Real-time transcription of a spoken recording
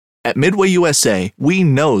At Midway USA, we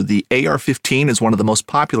know the AR-15 is one of the most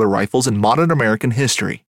popular rifles in modern American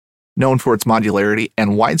history. Known for its modularity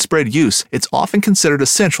and widespread use, it's often considered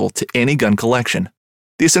essential to any gun collection.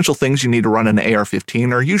 The essential things you need to run an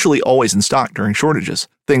AR-15 are usually always in stock during shortages,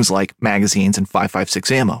 things like magazines and 5.56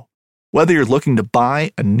 ammo. Whether you're looking to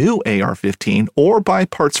buy a new AR-15 or buy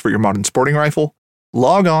parts for your modern sporting rifle,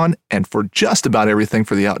 log on and for just about everything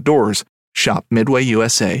for the outdoors, shop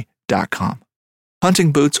MidwayUSA.com.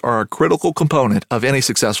 Hunting boots are a critical component of any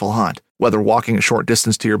successful hunt. Whether walking a short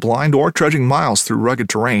distance to your blind or trudging miles through rugged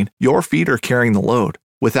terrain, your feet are carrying the load.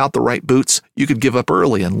 Without the right boots, you could give up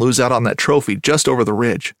early and lose out on that trophy just over the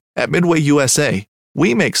ridge. At Midway USA,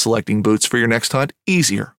 we make selecting boots for your next hunt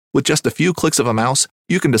easier. With just a few clicks of a mouse,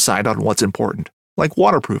 you can decide on what's important, like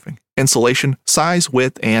waterproofing, insulation, size,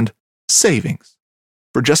 width, and savings.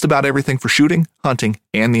 For just about everything for shooting, hunting,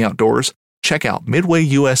 and the outdoors, check out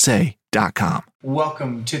MidwayUSA.com.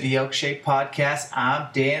 Welcome to the Elk Shape Podcast. I'm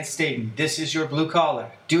Dan Staten. This is your blue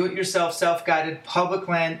collar, do-it-yourself, self-guided public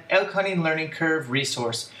land elk hunting learning curve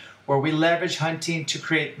resource where we leverage hunting to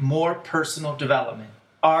create more personal development.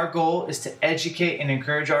 Our goal is to educate and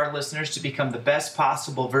encourage our listeners to become the best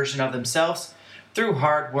possible version of themselves through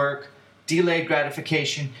hard work, delayed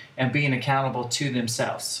gratification, and being accountable to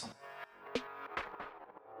themselves.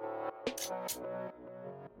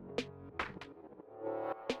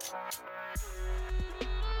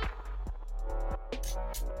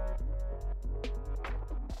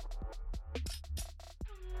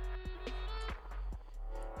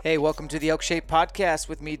 Hey, welcome to the Elk Shape Podcast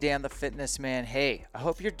with me, Dan the Fitness Man. Hey, I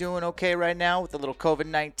hope you're doing okay right now with a little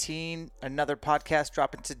COVID-19. Another podcast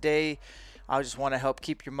dropping today. I just want to help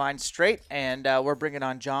keep your mind straight, and we're bringing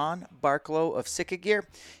on John Barklow of Sitka Gear.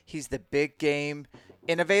 He's the big game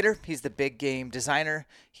innovator. He's the big game designer.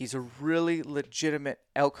 He's a really legitimate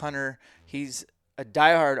elk hunter. He's a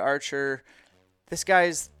diehard archer. This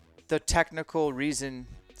guy's the technical reason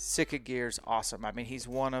Sitka Gear is awesome. I mean, he's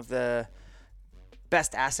one of the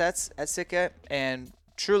best assets at Sitka and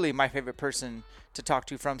truly my favorite person to talk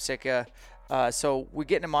to from Sitka. So we're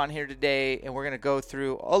getting him on here today, and we're going to go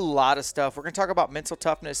through a lot of stuff. We're going to talk about mental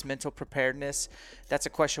toughness, mental preparedness. That's a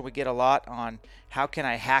question we get a lot on how can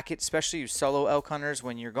I hack it, especially you solo elk hunters.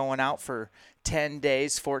 When you're going out for 10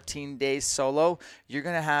 days, 14 days solo, you're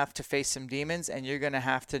going to have to face some demons, and you're going to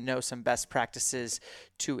have to know some best practices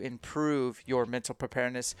to improve your mental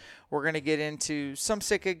preparedness. We're going to get into some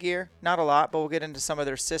Sitka gear, not a lot, but we'll get into some of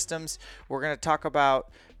their systems. We're going to talk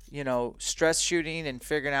about stress shooting and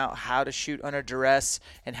figuring out how to shoot under duress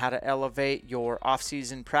and how to elevate your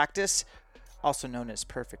off-season practice, also known as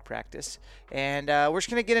perfect practice. And we're just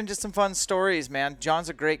going to get into some fun stories, man. John's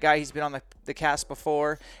a great guy. He's been on the cast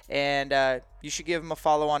before, and you should give him a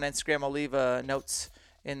follow on Instagram. I'll leave notes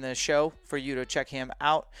in the show for you to check him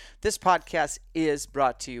out. This podcast is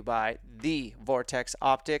brought to you by the Vortex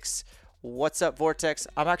Optics. What's up, Vortex?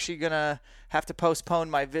 I'm actually going to have to postpone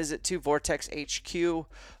my visit to Vortex HQ.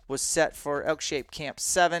 Was set for Elk Shape Camp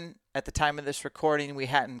 7 at the time of this recording. We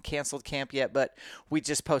hadn't canceled camp yet, but we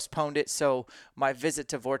just postponed it, so my visit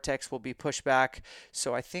to Vortex will be pushed back.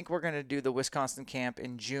 So I think we're going to do the Wisconsin camp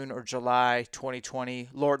in June or July 2020,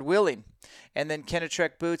 Lord willing. And then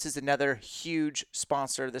Kenetrek Boots is another huge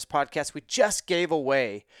sponsor of this podcast. We just gave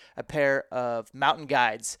away a pair of mountain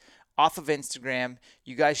guides off of Instagram.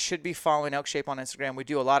 You guys should be following Elk Shape on Instagram. We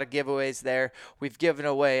do a lot of giveaways there. We've given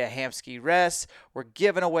away a Hamsky Rest. We're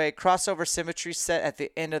giving away a crossover symmetry set at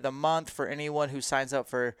the end of the month for anyone who signs up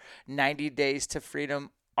for 90 Days to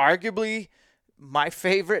Freedom. Arguably my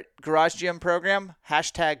favorite garage gym program,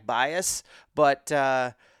 #bias, but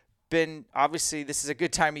obviously this is a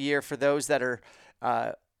good time of year for those that are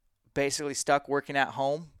basically stuck working at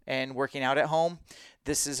home and working out at home.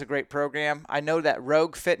 This is a great program. I know that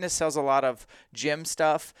Rogue Fitness sells a lot of gym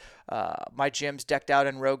stuff. My gym's decked out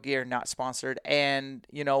in Rogue gear, not sponsored. And,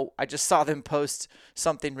 I just saw them post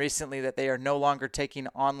something recently that they are no longer taking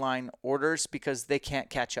online orders because they can't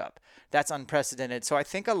catch up. That's unprecedented. So I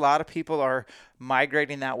think a lot of people are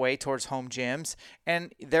migrating that way towards home gyms,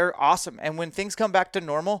 and they're awesome. And when things come back to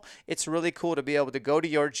normal, it's really cool to be able to go to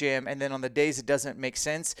your gym, and then on the days it doesn't make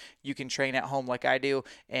sense, you can train at home like I do,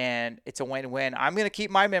 and it's a win-win. I'm going to keep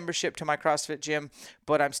my membership to my CrossFit gym,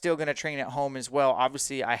 but I'm still going to train at home as well.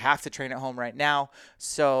 Obviously, I have to train at home right now.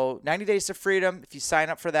 So 90 Days to Freedom, if you sign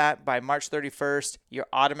up for that by March 31st, you're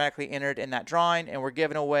automatically entered in that drawing, and we're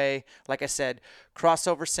giving away, like I said,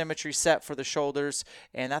 crossover symmetry set for the shoulders,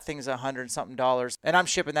 and that thing's $100-something, and I'm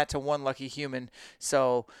shipping that to one lucky human.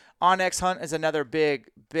 So Onyx Hunt is another big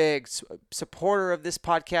supporter of this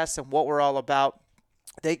podcast and what we're all about.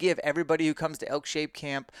 They give everybody who comes to Elk Shape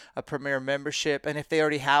Camp a premier membership, and if they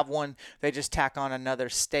already have one, they just tack on another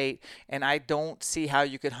state. And I don't see how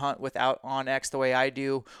you could hunt without OnX the way I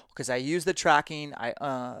do, because I use the tracking.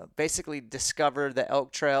 I basically discover the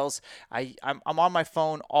elk trails. I'm on my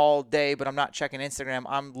phone all day, but I'm not checking Instagram.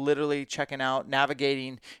 I'm literally checking out,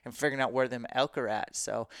 navigating, and figuring out where them elk are at.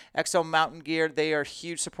 So Exo Mountain Gear, they are a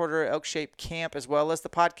huge supporter of Elk Shape Camp as well as the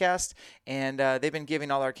podcast, and they've been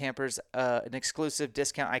giving all our campers an exclusive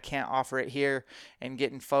discount. I can't offer it here, and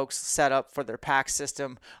getting folks set up for their pack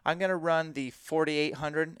system. I'm going to run the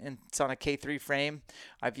 4800, and it's on a K3 frame.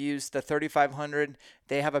 I've used the 3500.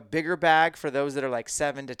 They have a bigger bag for those that are like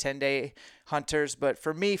 7 to 10 day hunters, but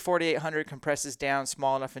for me, 4800 compresses down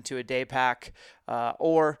small enough into a day pack,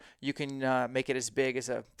 or you can make it as big as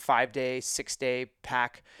a 5-day, 6-day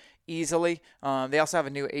pack easily. They also have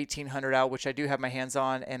a new 1800 out, which I do have my hands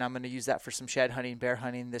on, and I'm going to use that for some shed hunting, bear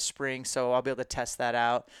hunting this spring, so I'll be able to test that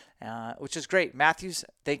out, which is great. Matthews,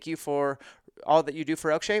 thank you for all that you do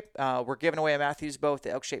for Elk Shape. We're giving away a Matthews bow at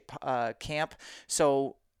the Elk Shape camp,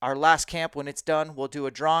 so our last camp, when it's done, we'll do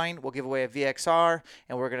a drawing, we'll give away a VXR,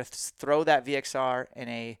 and we're going to throw that VXR in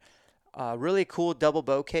a really cool double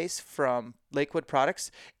bow case from Lakewood Products,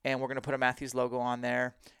 and we're going to put a Matthews logo on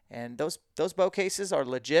there. And those bow cases are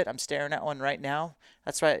legit. I'm staring at one right now.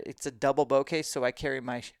 That's right. It's a double bow case, so I carry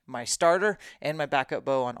my starter and my backup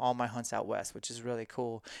bow on all my hunts out west, which is really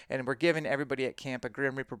cool. And we're giving everybody at camp a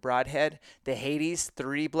Grim Reaper broadhead, the Hades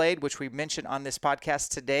 3-blade, which we mentioned on this podcast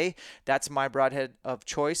today. That's my broadhead of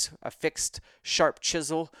choice, a fixed sharp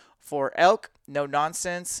chisel for elk, no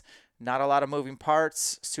nonsense. Not a lot of moving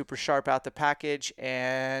parts, super sharp out the package,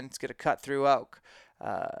 and it's going to cut through elk.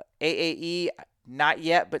 AAE, not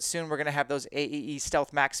yet, but soon we're going to have those AAE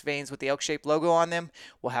Stealth Max vanes with the Elk Shape logo on them.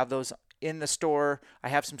 We'll have those in the store. I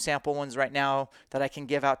have some sample ones right now that I can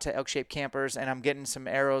give out to Elk Shape campers, and I'm getting some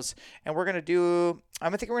arrows. And we're going to do, I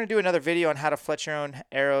think we're going to do another video on how to fletch your own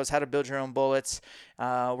arrows, how to build your own bullets.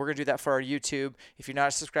 We're going to do that for our YouTube. If you're not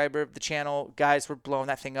a subscriber of the channel, guys, we're blowing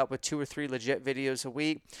that thing up with 2 or 3 legit videos a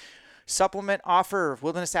week. Supplement offer,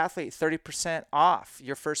 Wilderness Athlete, 30% off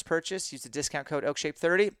your first purchase. Use the discount code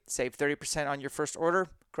ELKSHAPE30. Save 30% on your first order.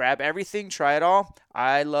 Grab everything. Try it all.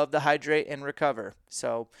 I love the hydrate and recover.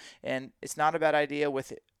 So, and it's not a bad idea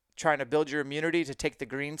with trying to build your immunity to take the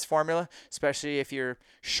greens formula, especially if you're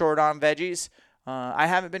short on veggies. I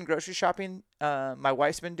haven't been grocery shopping. My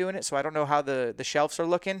wife's been doing it, so I don't know how the shelves are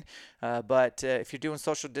looking. But if you're doing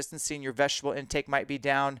social distancing, your vegetable intake might be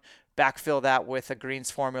down. Backfill that with a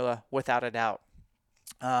greens formula without a doubt.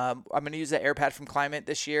 I'm going to use the AirPad from Climate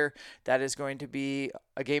this year. That is going to be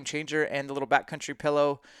a game changer. And the little backcountry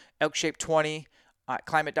pillow, Elk Shape 20 at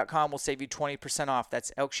climate.com will save you 20% off.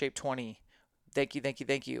 That's Elk Shape 20. Thank you, thank you,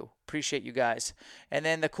 thank you. Appreciate you guys. And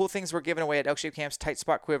then the cool things we're giving away at Elk Shape Camps, Tight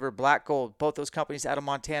Spot Quiver, Black Gold, both those companies out of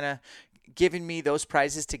Montana. Giving me those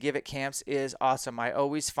prizes to give at camps is awesome. I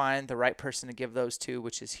always find the right person to give those to,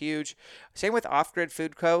 which is huge. Same with Off Grid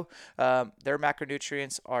Food Co. Their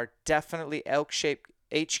macronutrients are definitely Elk Shape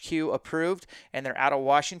HQ approved, and they're out of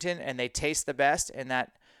Washington, and they taste the best, and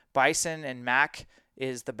that bison and mac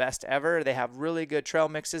is the best ever. They have really good trail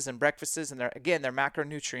mixes and breakfasts, and their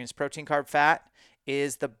macronutrients, protein, carb, fat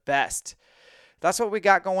is the best. That's what we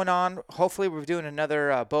got going on. Hopefully we're doing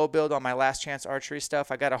another bow build on my Last Chance Archery stuff.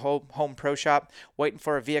 I got a home pro shop waiting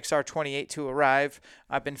for a VXR 28 to arrive.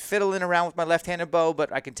 I've been fiddling around with my left-handed bow,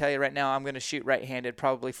 but I can tell you right now I'm going to shoot right-handed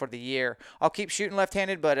probably for the year. I'll keep shooting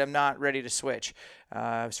left-handed, but I'm not ready to switch.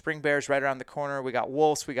 Spring bear's right around the corner. We got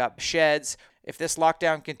wolves. We got sheds. If this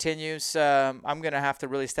lockdown continues, I'm going to have to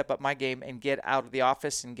really step up my game and get out of the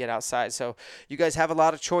office and get outside. So you guys have a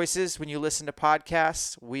lot of choices when you listen to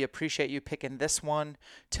podcasts. We appreciate you picking this one.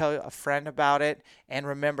 Tell a friend about it. And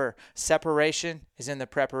remember, separation is in the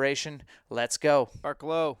preparation. Let's go. Bark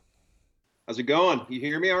low. How's it going? You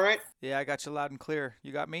hear me all right? Yeah, I got you loud and clear.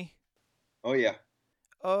 You got me? Oh, yeah.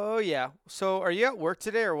 Oh, yeah. So are you at work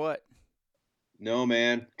today or what? No,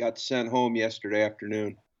 man. Got sent home yesterday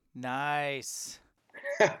afternoon. Nice.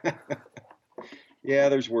 Yeah,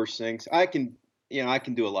 there's worse things. I can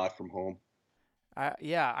do a lot from home.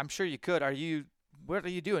 Yeah, I'm sure you could. What are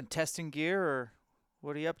you doing? Testing gear, or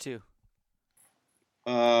what are you up to?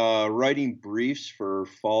 Writing briefs for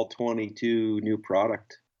fall 22 new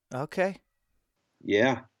product. Okay.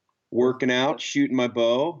 Yeah. Working out, shooting my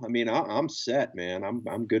bow. I mean, I'm set, man.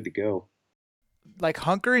 I'm good to go. Like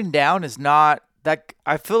hunkering down is not that.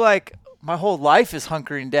 I feel like my whole life is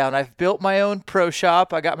hunkering down. I've built my own pro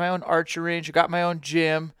shop. I got my own archery range. I got my own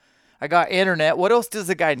gym. I got internet. What else does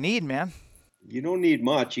the guy need, man? You don't need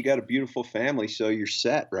much. You got a beautiful family, so you're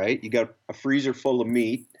set, right? You got a freezer full of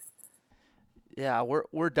meat. Yeah,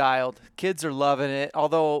 we're dialed. Kids are loving it.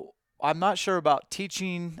 Although I'm not sure about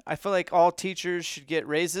teaching. I feel like all teachers should get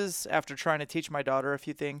raises after trying to teach my daughter a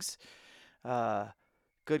few things. Uh,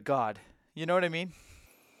 Good God, you know what I mean?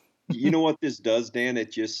 You know what this does, Dan?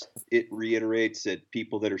 It reiterates that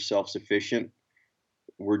people that are self-sufficient,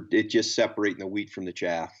 it just separating the wheat from the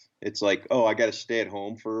chaff. It's like, oh, I got to stay at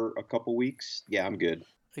home for a couple weeks. Yeah, I'm good.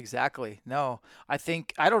 Exactly. No, I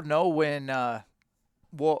think I don't know when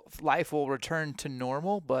life will return to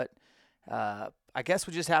normal, but I guess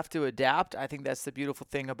we just have to adapt. I think that's the beautiful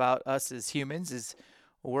thing about us as humans is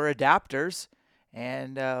we're adapters,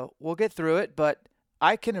 and we'll get through it. But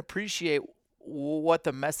I can appreciate what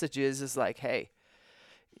the message is like, hey,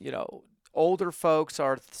 you know, older folks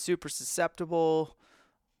are super susceptible.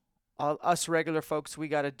 Us regular folks, we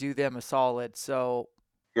got to do them a solid. So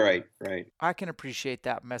Right, right. I can appreciate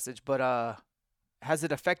that message. But has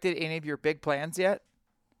it affected any of your big plans yet?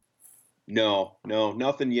 No, no,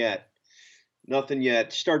 nothing yet. Nothing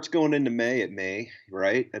yet. Starts going into May at May,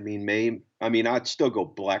 right? I mean, May. I mean, I'd still go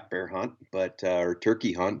black bear hunt, but or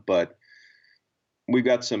turkey hunt, but we've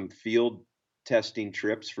got some field testing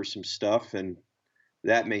trips for some stuff, and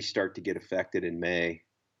that may start to get affected in May.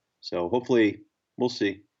 So hopefully, we'll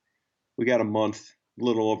see. We got a month, a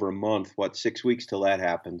little over a month. What, 6 weeks till that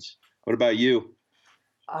happens? What about you? You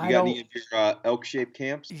I got don't. any of your elk shaped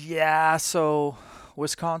camps? Yeah, so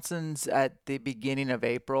Wisconsin's at the beginning of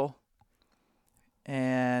April,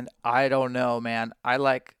 and I don't know, man.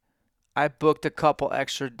 I booked a couple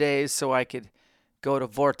extra days so I could go to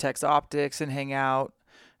Vortex Optics and hang out.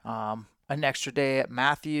 An extra day at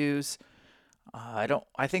Matthews. I don't.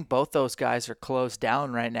 I think both those guys are closed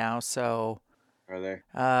down right now. So Are they?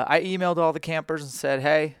 I emailed all the campers and said,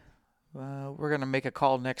 "Hey, we're gonna make a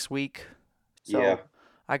call next week." Yeah. So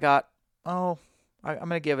I got. Oh, I'm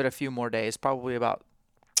gonna give it a few more days, probably about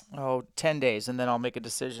 10 days, and then I'll make a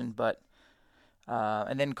decision. But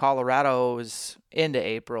and then Colorado is into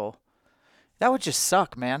April. That would just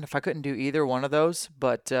suck, man, if I couldn't do either one of those.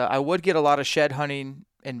 But I would get a lot of shed hunting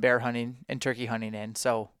and bear hunting and turkey hunting in.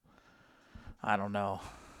 So I don't know.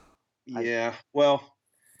 I Yeah. Well,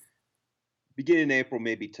 beginning of April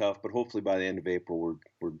may be tough, but hopefully by the end of April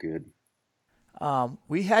we're good.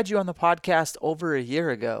 We had you on the podcast over a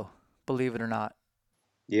year ago, believe it or not.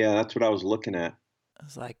 Yeah, that's what I was looking at. I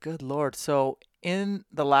was like, good Lord. So in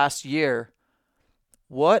the last year,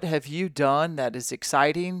 what have you done that is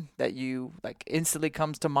exciting that you like instantly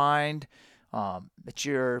comes to mind, that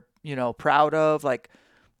you're, proud of? Like,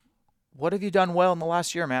 what have you done well in the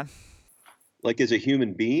last year, man? Like as a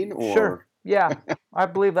human being Sure. or Yeah. I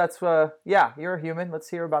believe that's yeah, you're a human. Let's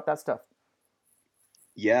hear about that stuff.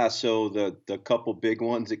 yeah, so the couple big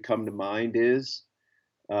ones that come to mind is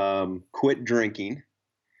quit drinking.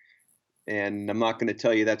 And I'm not going to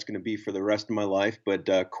tell you that's going to be for the rest of my life, but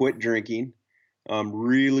quit drinking.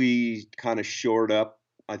 Really kind of shored up.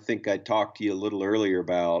 I think I talked to you a little earlier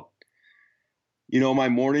about, my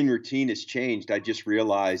morning routine has changed. I just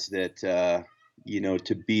realized that,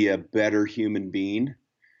 to be a better human being,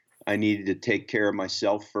 I needed to take care of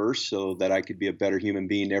myself first so that I could be a better human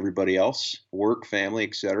being to everybody else, work, family,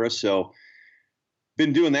 etc. So,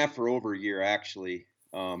 been doing that for over a year actually,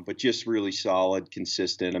 but just really solid,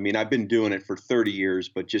 consistent. I mean, I've been doing it for 30 years,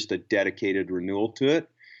 but just a dedicated renewal to it.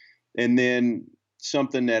 And then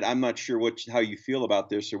something that I'm not sure how you feel about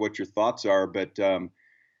this or what your thoughts are, but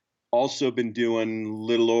also been doing a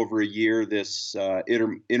little over a year this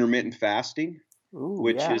intermittent fasting, Ooh,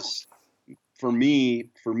 which yeah. is for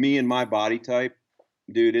me and my body type,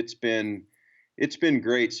 dude, it's been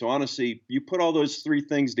great. So honestly, you put all those three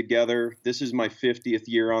things together. This is my 50th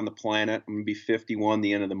year on the planet. I'm gonna be 51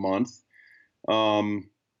 the end of the month. Um,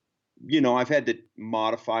 I've had to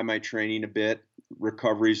modify my training a bit.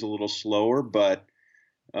 Recovery's a little slower, but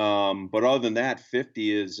other than that,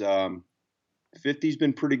 50's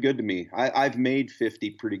been pretty good to me. I've made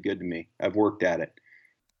 50 pretty good to me. I've worked at it.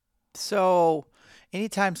 So,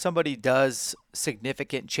 anytime somebody does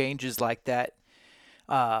significant changes like that,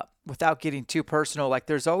 without getting too personal, like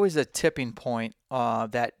there's always a tipping point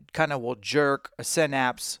that kind of will jerk a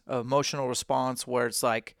synapse, emotional response where it's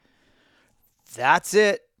like, that's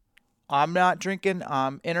it. I'm not drinking.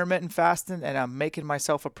 I'm intermittent fasting, and I'm making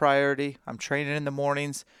myself a priority. I'm training in the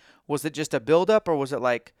mornings. Was it just a buildup, or was it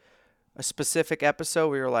like a specific episode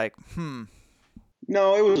where you're like,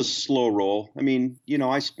 No, it was a slow roll. I mean,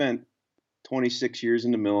 I spent 26 years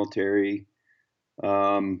in the military.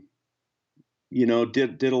 Um,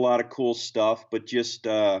 did a lot of cool stuff, but just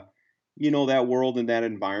that world and that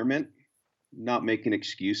environment, not making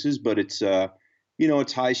excuses, but it's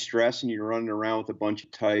it's high stress and you're running around with a bunch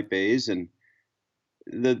of type A's and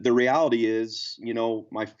the reality is,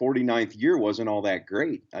 my 49th year wasn't all that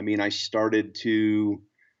great. I mean, I started to,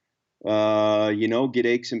 get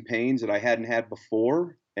aches and pains that I hadn't had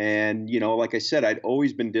before. And, like I said, I'd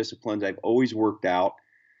always been disciplined. I've always worked out.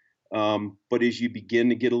 But as you begin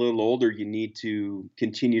to get a little older, you need to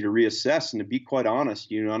continue to reassess. And to be quite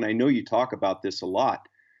honest, and I know you talk about this a lot,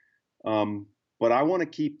 but I want to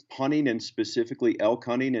keep hunting, and specifically elk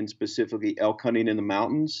hunting, in the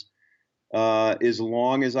mountains, as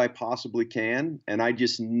long as I possibly can. And I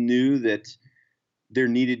just knew that there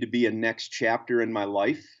needed to be a next chapter in my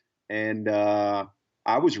life. And I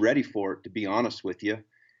was ready for it, to be honest with you.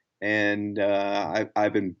 And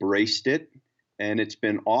I've embraced it, and it's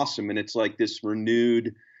been awesome. And it's like this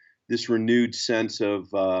renewed sense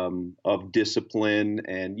of discipline.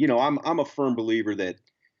 And I'm a firm believer that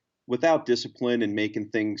without discipline and making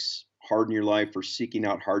things hard in your life or seeking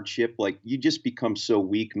out hardship, like, you just become so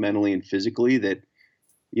weak mentally and physically that,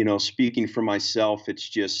 speaking for myself, it's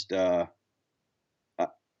just I'm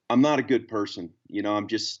not a good person.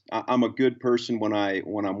 I'm a good person when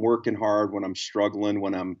I'm working hard, when I'm struggling,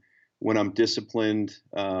 when I'm disciplined.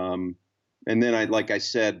 And then like I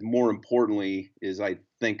said, more importantly is I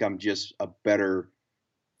think I'm just a better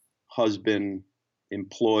husband,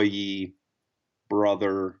 employee,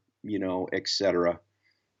 brother, etc.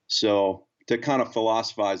 So to kind of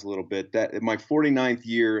philosophize a little bit, that in my 49th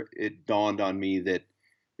year, it dawned on me that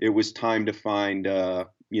it was time to find,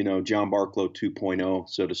 John Barklow 2.0,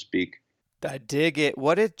 so to speak. I dig it.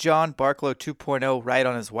 What did John Barklow 2.0 write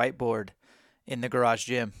on his whiteboard in the garage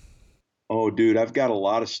gym? Oh, dude, I've got a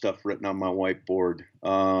lot of stuff written on my whiteboard.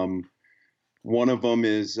 One of them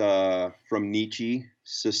is from Nietzsche: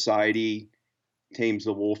 "Society tames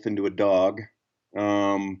the wolf into a dog."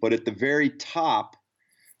 But at the very top,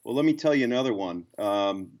 well, let me tell you another one.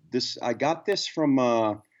 I got this from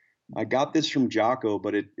Jocko,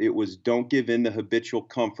 but it was "Don't give in to habitual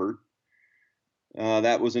comfort."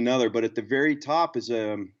 That was another. But at the very top is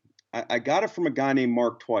I got it from a guy named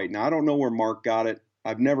Mark Twight. Now, I don't know where Mark got it.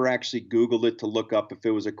 I've never actually Googled it to look up if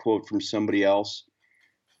it was a quote from somebody else,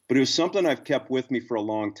 but it was something I've kept with me for a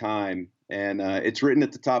long time. And it's written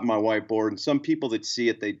at the top of my whiteboard. And some people that see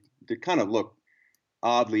it, they kind of look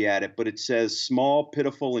oddly at it, but it says "small,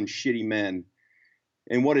 pitiful, and shitty men."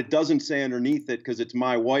 And what it doesn't say underneath it, because it's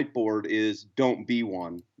my whiteboard, is "don't be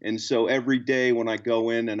one." And so every day when I go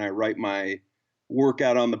in and I write my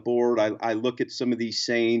workout on the board, I look at some of these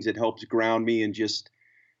sayings. It helps ground me and just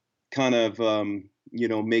kind of,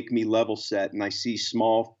 make me level set. And I see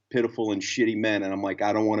 "small, pitiful, and shitty men," and I'm like,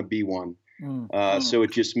 I don't want to be one. So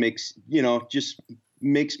it just makes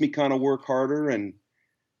me kind of work harder and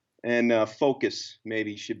focus,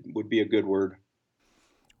 maybe would be a good word.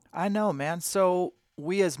 I know, man. So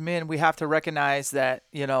we as men, we have to recognize that,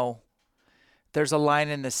 there's a line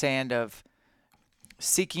in the sand of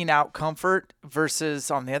seeking out comfort versus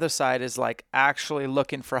on the other side is like actually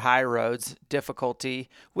looking for high roads, difficulty,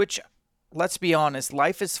 which, let's be honest,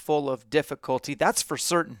 life is full of difficulty. That's for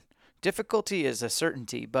certain. Difficulty is a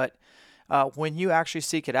certainty, but when you actually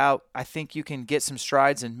seek it out, I think you can get some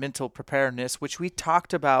strides in mental preparedness, which we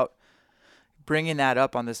talked about bringing that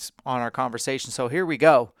up on our conversation. So here we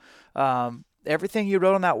go. Everything you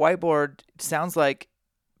wrote on that whiteboard sounds like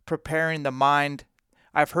preparing the mind.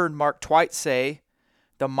 I've heard Mark Twight say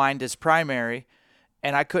the mind is primary,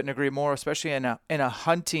 and I couldn't agree more, especially in a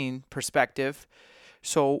hunting perspective.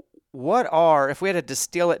 So if we had to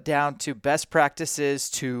distill it down to best practices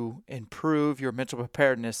to improve your mental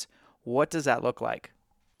preparedness, what does that look like?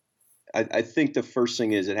 I think the first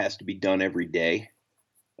thing is it has to be done every day.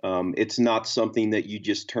 It's not something that you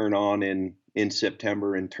just turn on in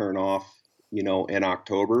September and turn off, in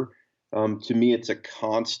October. To me, it's a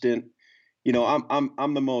constant.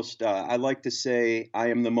 I'm the most. I like to say I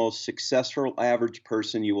am the most successful average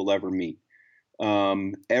person you will ever meet.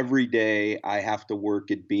 Every day I have to work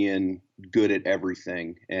at being good at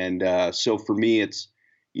everything, and so for me, it's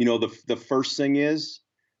the first thing is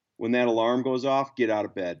when that alarm goes off, get out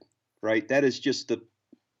of bed. Right, that is just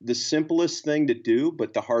the simplest thing to do,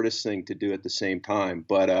 but the hardest thing to do at the same time.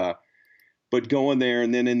 But going there,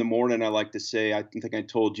 and then in the morning, I like to say, I think I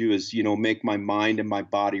told you, is, make my mind and my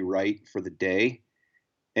body right for the day.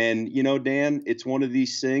 And, Dan, it's one of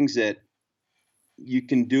these things that you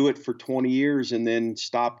can do it for 20 years and then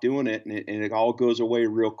stop doing it, and it all goes away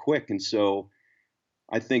real quick. And so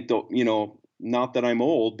I think not that I'm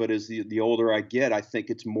old, but as the older I get, I think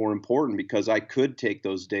it's more important, because I could take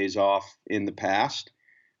those days off in the past.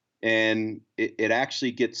 And it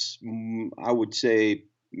actually gets, I would say,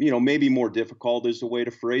 maybe more difficult is the way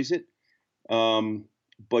to phrase it.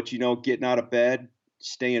 But, getting out of bed,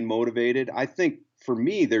 staying motivated. I think for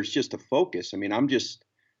me, there's just a focus. I mean, I'm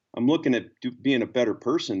looking at being a better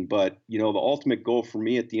person, but the ultimate goal for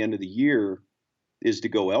me at the end of the year is to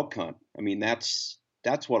go elk hunt. I mean, that's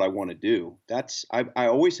what I want to do. I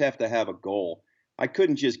always have to have a goal. I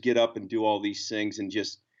couldn't just get up and do all these things and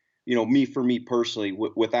just, for me personally,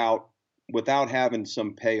 without having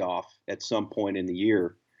some payoff at some point in the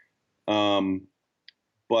year. Um,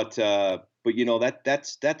 but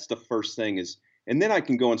that's the first thing is, and then I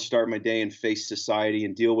can go and start my day and face society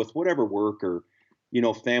and deal with whatever work or,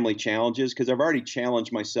 family challenges. Cause I've already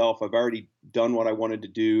challenged myself. I've already done what I wanted to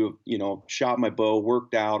do, shot my bow,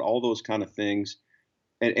 worked out, all those kind of things.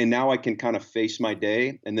 And now I can kind of face my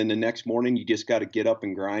day. And then the next morning you just got to get up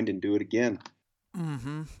and grind and do it again.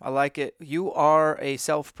 Mm-hmm. I like it. You are a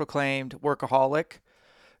self-proclaimed workaholic. Yep.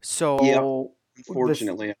 So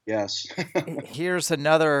Unfortunately, yes. here's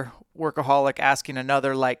another workaholic asking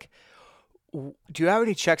another, like, do you have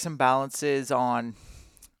any checks and balances on,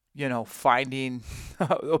 finding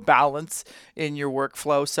a balance in your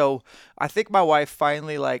workflow? So I think my wife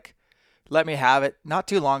finally like let me have it not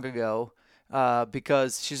too long ago,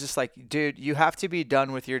 because she's just like, dude, you have to be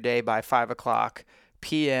done with your day by 5 o'clock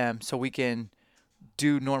p.m. so we can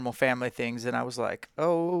do normal family things. And I was like,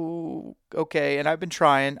 oh, okay. And I've been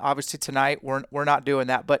trying. Obviously tonight we're not doing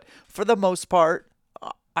that, but for the most part,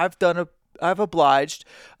 I've obliged.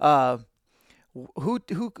 Who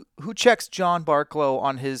checks John Barklow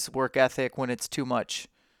on his work ethic when it's too much?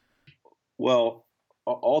 Well,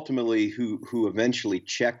 ultimately, who eventually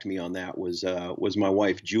checked me on that was my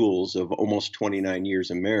wife Jules of almost 29 years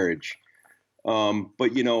of marriage.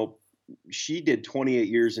 But she did 28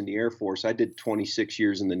 years in the Air Force. I did 26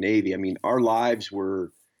 years in the Navy. I mean, our lives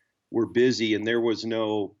were busy, and there was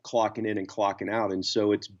no clocking in and clocking out, and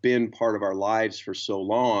so it's been part of our lives for so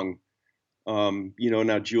long.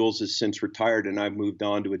 Now Jules has since retired, and I've moved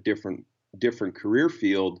on to a different career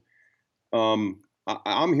field.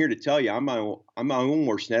 I'm here to tell you, I'm my own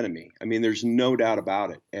worst enemy. I mean, there's no doubt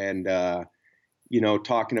about it. And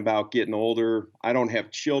talking about getting older, I don't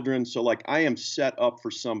have children, so like I am set up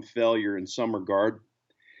for some failure in some regard,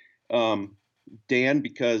 Dan,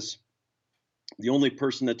 because the only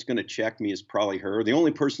person that's going to check me is probably her. The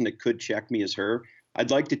only person that could check me is her. I'd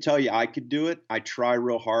like to tell you I could do it. I try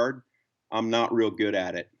real hard. I'm not real good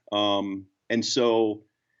at it. And so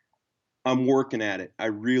I'm working at it. I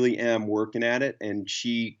really am working at it. And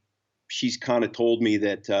she's kind of told me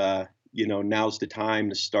that, now's the time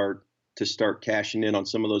to start cashing in on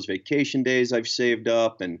some of those vacation days I've saved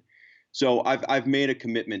up. And so I've made a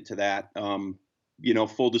commitment to that.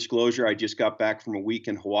 Full disclosure, I just got back from a week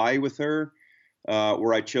in Hawaii with her,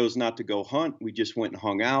 where I chose not to go hunt. We just went and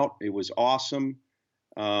hung out. It was awesome.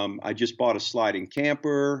 I just bought a sliding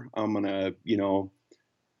camper. I'm going to,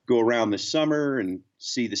 go around this summer and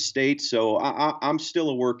see the States. So I'm still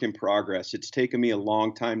a work in progress. It's taken me a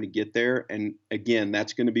long time to get there. And again,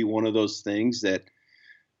 that's going to be one of those things that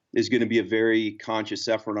is going to be a very conscious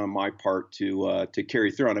effort on my part to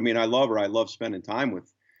carry through on. I mean, I love her. I love spending time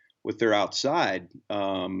with her outside.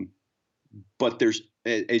 But there's,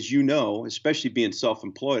 as you know, especially being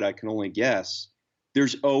self-employed, I can only guess,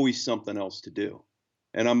 there's always something else to do.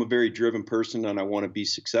 And I'm a very driven person, and I want to be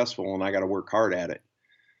successful, and I got to work hard at it.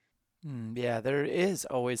 Yeah, there is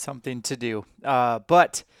always something to do.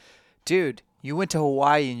 But, dude, you went to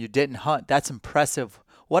Hawaii and you didn't hunt. That's impressive.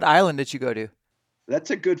 What island did you go to? That's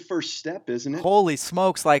a good first step, isn't it? Holy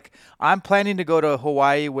smokes. Like, I'm planning to go to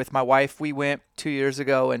Hawaii with my wife. We went 2 years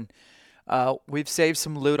ago, and we've saved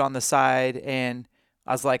some loot on the side. And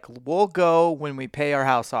I was like, we'll go when we pay our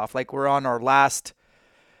house off. Like, we're on our last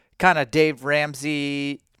kind of Dave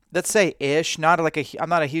Ramsey, let's say ish. I'm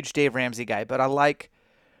not a huge Dave Ramsey guy, but I like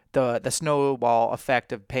the snowball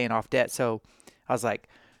effect of paying off debt. So I was like,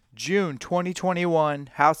 June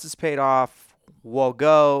 2021, house is paid off, we'll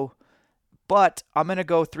go. But I'm going to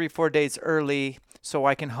go 3-4 days early so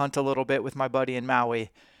I can hunt a little bit with my buddy in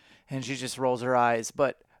Maui. And she just rolls her eyes.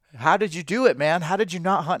 But how did you do it, man? How did you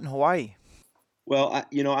not hunt in Hawaii? Well,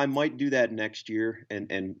 I might do that next year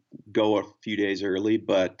and go a few days early,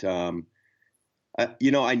 but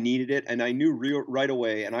I needed it, and I knew right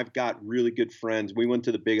away. And I've got really good friends. We went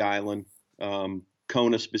to the Big Island,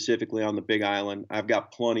 Kona specifically on the Big Island. I've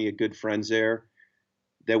got plenty of good friends there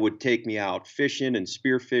that would take me out fishing and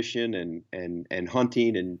spear fishing and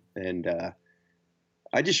hunting and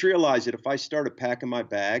I just realized that if I started packing my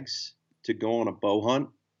bags to go on a bow hunt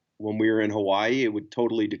when we were in Hawaii, it would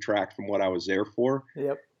totally detract from what I was there for.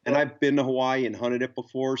 Yep. And I've been to Hawaii and hunted it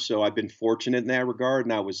before, so I've been fortunate in that regard.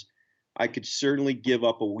 And I could certainly give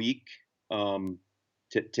up a week to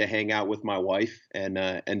hang out with my wife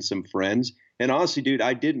and some friends. And honestly, dude,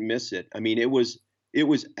 I didn't miss it. I mean, it was it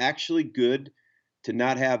was actually good to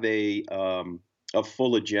not have a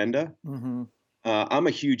full agenda. Mm-hmm. I'm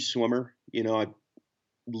a huge swimmer. I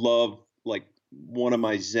love, like, one of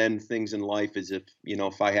my Zen things in life is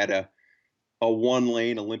if I had a one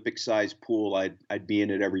lane Olympic sized pool, I'd be in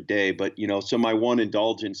it every day. But so my one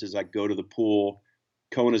indulgence is I go to the pool.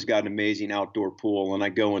 Kona's got an amazing outdoor pool, and I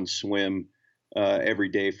go and swim every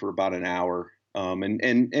day for about an hour.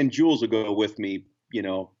 And Jules will go with me,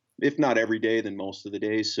 if not every day, then most of the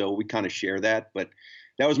days. So we kind of share that. But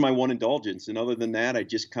that was my one indulgence. And other than that, I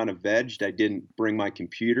just kind of vegged. I didn't bring my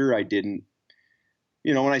computer. I didn't,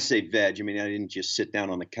 when I say veg, I mean I didn't just sit down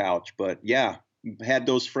on the couch. But yeah, had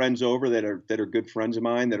those friends over that are good friends of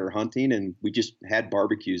mine that are hunting, and we just had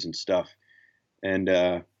barbecues and stuff. And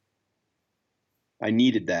I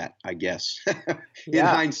needed that, I guess, in Yeah.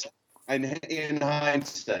 hindsight. In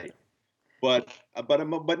hindsight, but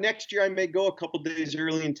next year I may go a couple days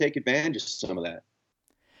early and take advantage of some of that.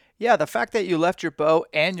 Yeah, the fact that you left your boat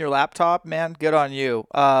and your laptop, man, good on you.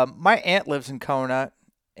 My aunt lives in Kona,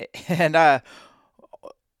 and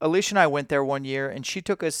Alicia and I went there one year, and she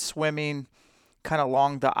took us swimming kind of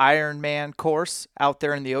along the Ironman course out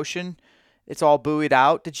there in the ocean. It's all buoyed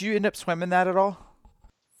out. Did you end up swimming that at all?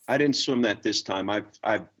 I didn't swim that this time.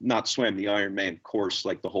 I've not swam the Ironman course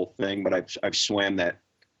like the whole thing, but I've swam that.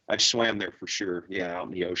 I've swam there for sure. Yeah, out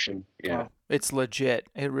in the ocean. Yeah, Oh, it's legit.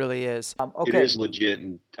 It really is. it Okay. is legit,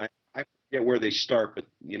 and I forget where they start, but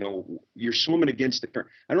you're swimming against the current.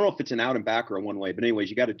 I don't know if it's an out and back or a one way, but anyways,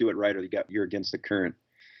 you got to do it right, or you're against the current.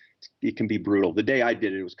 It can be brutal. The day I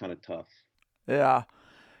did it, it was kind of tough. Yeah.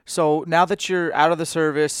 So now that you're out of the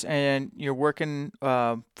service and you're working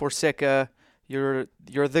for Sika, you're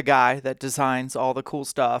the guy that designs all the cool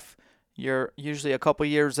stuff. You're usually a couple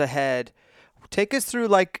years ahead. Take us through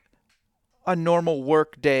like a normal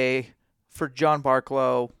work day for John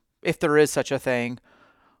Barklow, if there is such a thing.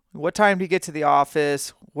 What time do you get to the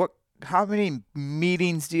office? How many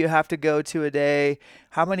meetings do you have to go to a day?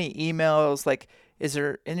 How many emails? Like, is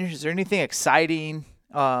there anything exciting?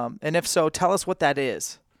 And if so, tell us what that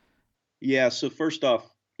is. Yeah. So first off,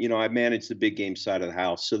 I manage the big game side of the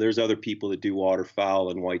house. So there's other people that do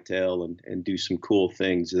waterfowl and whitetail and do some cool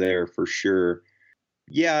things there for sure.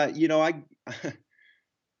 Yeah.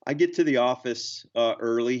 I get to the office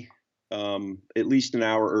early, at least an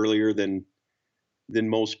hour earlier than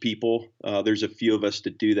most people. There's a few of us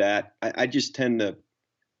that do that. I just tend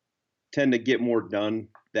to get more done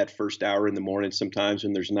that first hour in the morning sometimes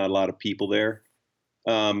when there's not a lot of people there.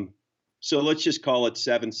 Um, so let's just call it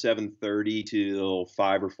 7:30 to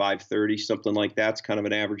 5 or 5:30, something like that's kind of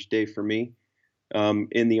an average day for me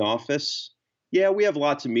in the office. Yeah, we have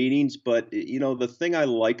lots of meetings, but the thing I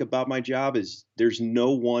like about my job is there's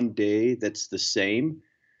no one day that's the same.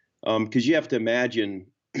 Because you have to imagine,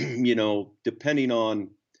 depending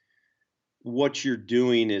on what you're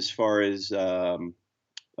doing as far as a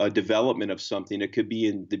development of something, it could be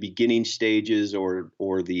in the beginning stages or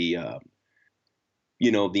the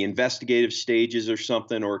investigative stages or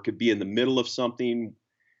something, or it could be in the middle of something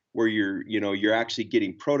where you're actually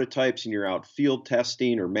getting prototypes and you're out field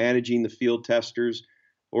testing or managing the field testers,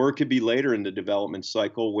 or it could be later in the development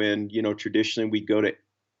cycle when traditionally we go to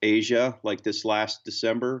Asia, like this last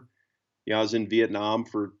December. I was in Vietnam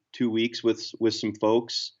for 2 weeks with some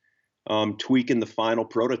folks, tweaking the final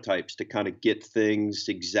prototypes to kind of get things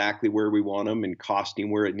exactly where we want them and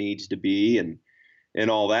costing where it needs to be and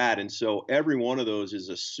all that. And so every one of those is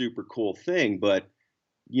a super cool thing. But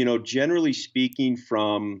generally speaking,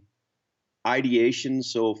 from ideation,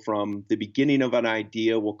 so from the beginning of an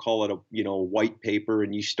idea, we'll call it a white paper,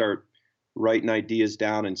 and you start writing ideas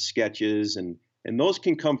down in sketches, and those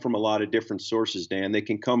can come from a lot of different sources, Dan. They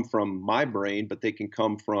can come from my brain, but they can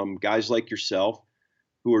come from guys like yourself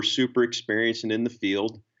who are super experienced and in the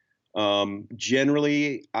field.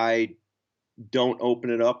 Generally, I don't open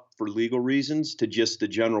it up for legal reasons to just the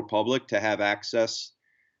general public to have access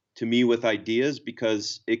to me with ideas,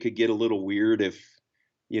 because it could get a little weird if,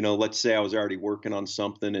 let's say I was already working on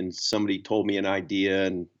something and somebody told me an idea,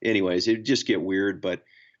 and anyways, it'd just get weird. But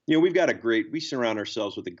we surround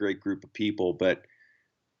ourselves with a great group of people, but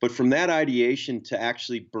from that ideation to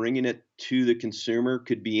actually bringing it to the consumer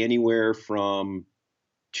could be anywhere from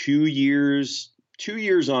 2 years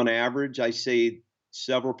on average. I say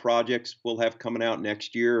several projects we'll have coming out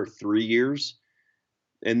next year, or 3 years.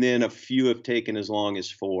 And then a few have taken as long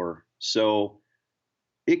as 4. So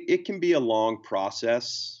it can be a long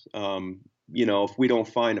process. If we don't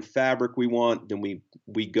find a fabric we want, then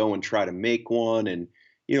we go and try to make one. And,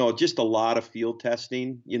 just a lot of field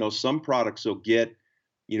testing. Some products will get,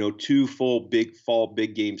 2 full big fall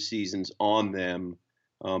big game seasons on them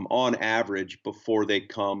on average before they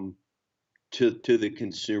come to the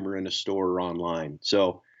consumer in a store or online.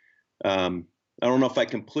 So I don't know if I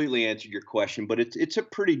completely answered your question, but it's a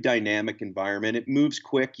pretty dynamic environment. It moves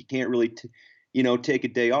quick. You can't really take a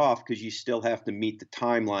day off because you still have to meet the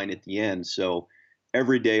timeline at the end. So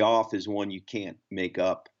every day off is one you can't make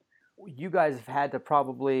up. You guys have had to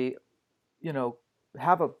probably,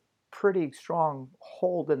 have a pretty strong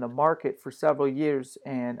hold in the market for several years,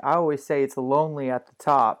 and I always say it's lonely at the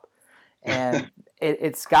top, and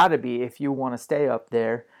it's got to be if you want to stay up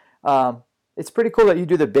there. It's pretty cool that you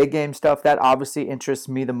do the big game stuff. That obviously interests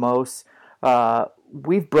me the most.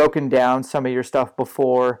 We've broken down some of your stuff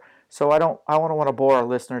before, so I don't want to bore our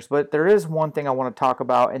listeners, but there is one thing I want to talk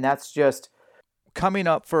about, and that's just coming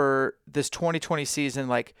up for this 2020 season.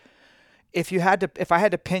 Like, if I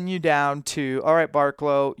had to pin you down to, all right,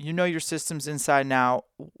 Barklow, your system's inside now.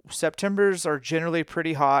 Septembers are generally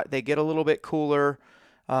pretty hot. They get a little bit cooler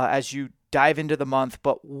as you dive into the month.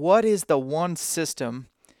 But what is the one system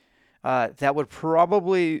that would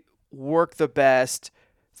probably work the best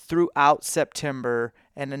throughout September?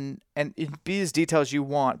 And be as detailed as you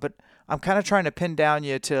want. But I'm kind of trying to pin down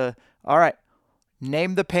you to, all right,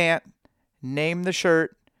 name the pant, name the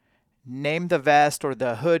shirt, name the vest or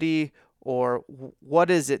the hoodie, or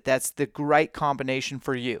what is it that's the right combination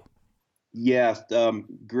for you? Yeah,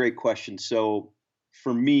 great question. So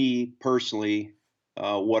for me personally,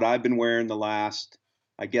 what I've been wearing the last,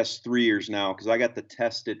 I guess, 3 years now, because I got to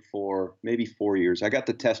test it for maybe 4 years. I got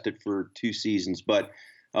to test it for 2 seasons, but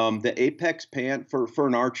the Apex pant for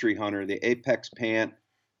an archery hunter, the Apex pant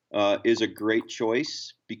is a great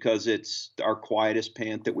choice because it's our quietest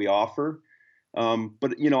pant that we offer.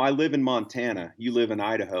 But I live in Montana. You live in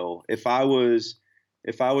Idaho. If I was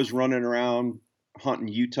running around hunting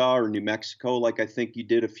Utah or New Mexico, like I think you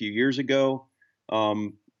did a few years ago,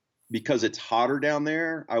 because it's hotter down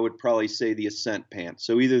there, I would probably say the Ascent pant.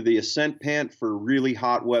 So either the Ascent pant for really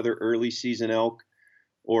hot weather, early season elk,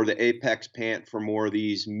 or the Apex pant for more of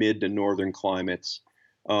these mid to northern climates.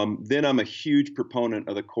 Then I'm a huge proponent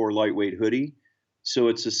of the Core Lightweight hoodie. So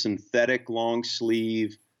it's a synthetic long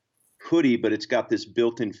sleeve hoodie, but it's got this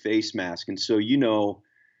built-in face mask. And so,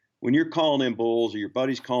 when you're calling in bulls or your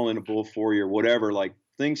buddy's calling in a bull for you or whatever, like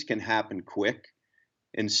things can happen quick.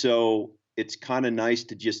 And so it's kind of nice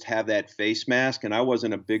to just have that face mask. And I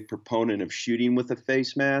wasn't a big proponent of shooting with a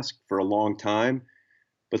face mask for a long time,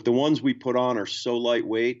 but the ones we put on are so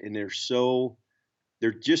lightweight and they're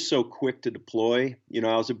just so quick to deploy.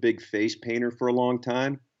 I was a big face painter for a long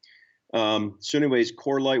time. So anyways,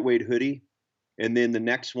 Core Lightweight hoodie. And then the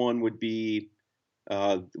next one would be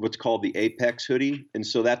what's called the Apex hoodie. And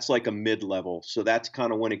so that's like a mid-level. So that's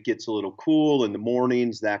kind of when it gets a little cool in the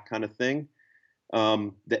mornings, that kind of thing.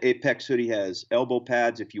 The Apex hoodie has elbow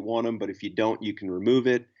pads if you want them, but if you don't, you can remove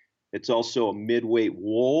it. It's also a mid-weight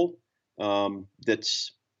wool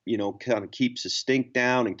that's, kind of keeps the stink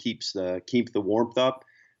down and keeps the warmth up.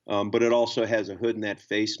 But it also has a hood and that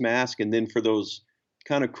face mask. And then for those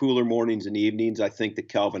kind of cooler mornings and evenings, I think the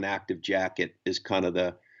Kelvin Active jacket is kind of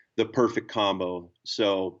the perfect combo.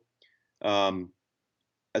 So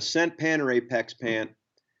Ascent pant or Apex pant,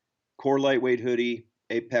 Core Lightweight hoodie,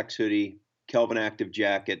 Apex hoodie, Kelvin Active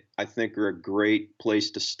jacket, I think are a great place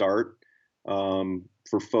to start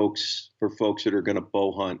for folks that are going to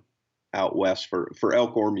bow hunt out west for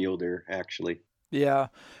elk or mule deer, actually. Yeah.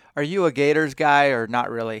 Are you a Gators guy or not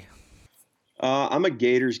really? I'm a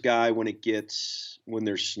Gators guy when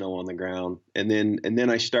there's snow on the ground, and then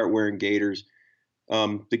I start wearing Gators.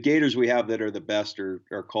 The Gators we have that are the best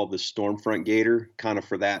are called the Stormfront Gator, kind of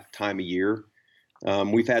for that time of year.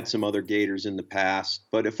 We've had some other Gators in the past,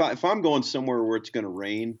 but if I'm going somewhere where it's going to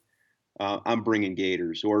rain, I'm bringing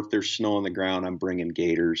Gators, or if there's snow on the ground, I'm bringing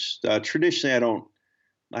Gators. Traditionally,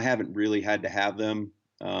 I haven't really had to have them.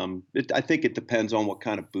 I think it depends on what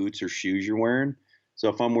kind of boots or shoes you're wearing. So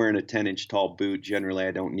if I'm wearing a 10-inch tall boot, generally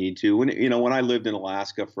I don't need to. When I lived in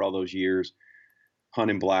Alaska for all those years,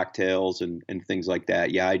 hunting blacktails and things like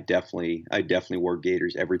that, yeah, I definitely wore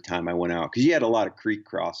Gators every time I went out because you had a lot of creek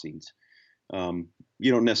crossings.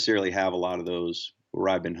 You don't necessarily have a lot of those where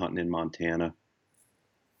I've been hunting in Montana.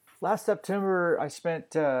 Last September, I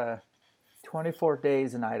spent 24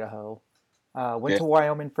 days in Idaho. Went to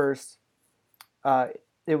Wyoming first.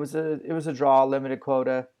 It was a draw, limited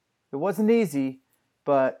quota. It wasn't easy,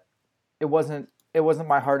 but it wasn't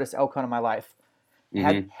my hardest elk hunt of my life.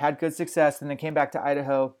 Had good success, and then came back to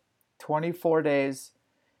Idaho. 24 days,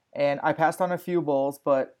 and I passed on a few bulls,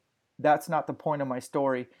 but that's not the point of my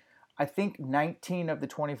story. I think 19 of the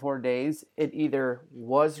 24 days, it either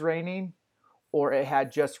was raining or it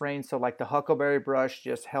had just rained. So like the huckleberry brush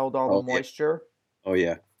just held all the moisture. Oh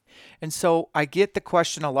yeah. And so I get the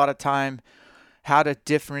question a lot of time how to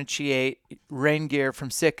differentiate rain gear from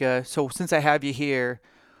Sitka. So since I have you here,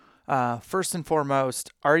 first and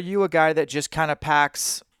foremost, are you a guy that just kind of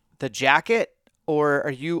packs the jacket, or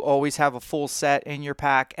are you always have a full set in your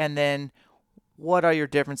pack? And then what are your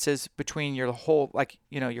differences between your whole, like,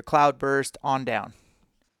 your cloudburst on down?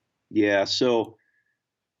 Yeah. So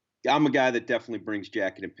I'm a guy that definitely brings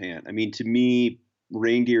jacket and pant. I mean, to me,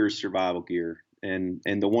 rain gear is survival gear, and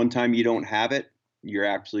the one time you don't have it, you're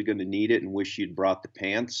absolutely going to need it and wish you'd brought the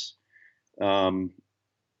pants. Um,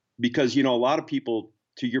 because a lot of people,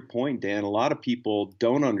 to your point, Dan, a lot of people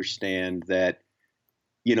don't understand that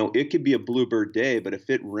it could be a bluebird day, but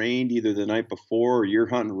if it rained either the night before or you're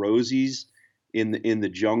hunting rosies in the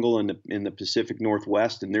jungle in the Pacific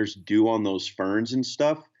Northwest and there's dew on those ferns and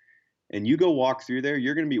stuff, and you go walk through there,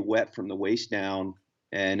 you're going to be wet from the waist down,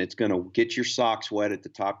 and it's going to get your socks wet at the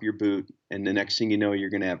top of your boot, and the next thing you know,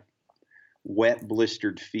 you're going to have wet,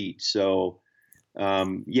 blistered feet. So,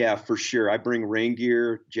 yeah, for sure, I bring rain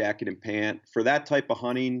gear, jacket, and pant for that type of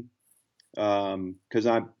hunting. Because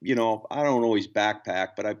I don't always backpack,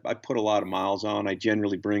 but I put a lot of miles on. I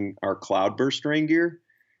generally bring our Cloudburst rain gear.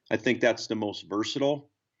 I think that's the most versatile.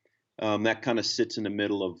 That kind of sits in the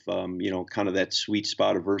middle of, kind of that sweet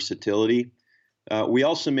spot of versatility. We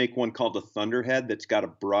also make one called the Thunderhead that's got a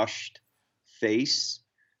brushed face.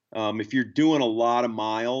 If you're doing a lot of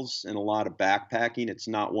miles and a lot of backpacking, it's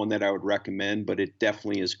not one that I would recommend, but it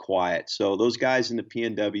definitely is quiet. So those guys in the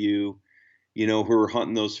PNW, who are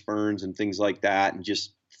hunting those ferns and things like that, and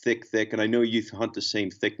just thick. And I know you hunt the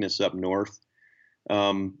same thickness up north.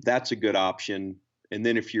 That's a good option. And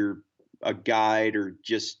then if you're a guide or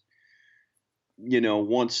just,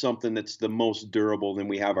 want something that's the most durable, then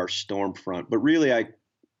we have our Stormfront. But really,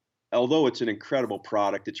 although it's an incredible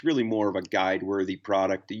product, it's really more of a guide-worthy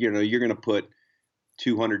product. You're going to put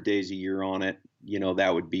 200 days a year on it.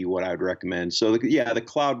 That would be what I would recommend. So, the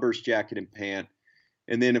Cloudburst jacket and pant.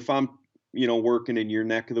 And then if I'm working in your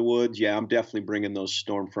neck of the woods, yeah, I'm definitely bringing those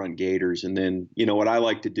Stormfront gaiters. And then, what I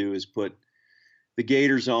like to do is put the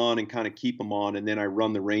gaiters on and kind of keep them on. And then I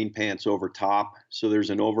run the rain pants over top. So there's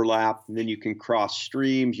an overlap, and then you can cross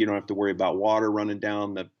streams. You don't have to worry about water running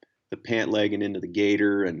down the pant leg and into the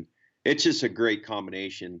gaiter. And it's just a great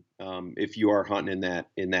combination. If you are hunting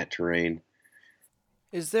in that terrain.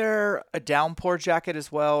 Is there a downpour jacket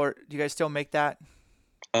as well, or do you guys still make that?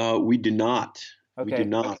 We do not. Okay. We do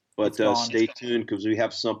not. But stay tuned because we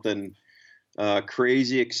have something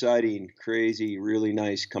crazy exciting, really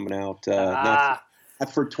nice coming out. Not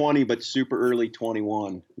for 20, but super early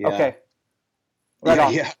 21. Yeah. Okay. Right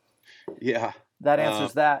on. Yeah. That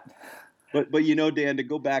answers that. But Dan, to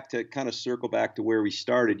go back to kind of circle back to where we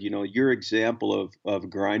started, your example of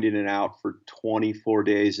grinding it out for 24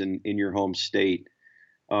 days in your home state.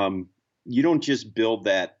 You don't just build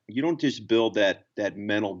that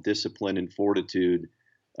mental discipline and fortitude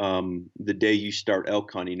the day you start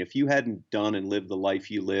elk hunting. If you hadn't done and lived the life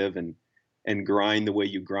you live and grind the way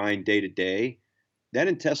you grind day to day, that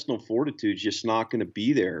intestinal fortitude is just not going to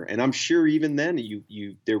be there. And I'm sure even then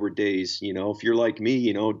there were days, if you're like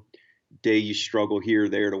me, day you struggle here or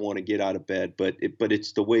there to want to get out of bed, but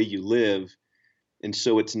it's the way you live. And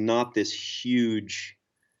so it's not this huge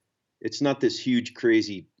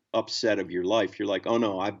crazy upset of your life. You're like, oh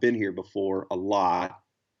no, I've been here before a lot.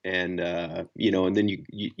 And, and then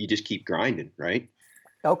you just keep grinding, right?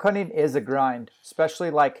 Elk hunting is a grind,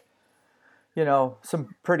 especially like,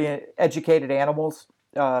 some pretty educated animals,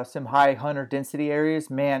 some high hunter density areas.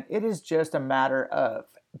 Man, it is just a matter of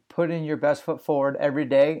putting your best foot forward every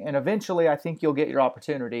day. And eventually I think you'll get your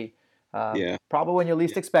opportunity, probably when you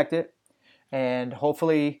least expect it. And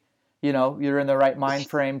hopefully, you're in the right mind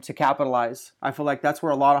frame to capitalize. I feel like that's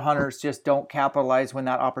where a lot of hunters just don't capitalize when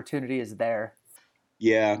that opportunity is there.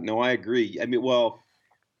 Yeah, no, I agree. I mean, well,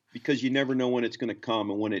 because you never know when it's going to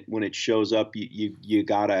come, and when it shows up, you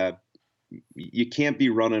can't be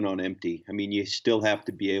running on empty. I mean, you still have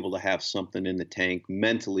to be able to have something in the tank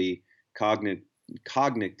mentally,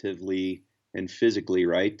 cognitively, and physically,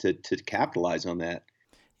 right, to capitalize on that.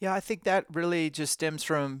 Yeah, I think that really just stems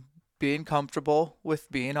from being comfortable with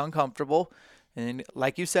being uncomfortable. And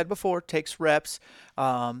like you said before, it takes reps.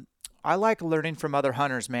 I like learning from other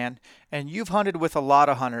hunters, man. And you've hunted with a lot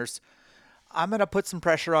of hunters. I'm going to put some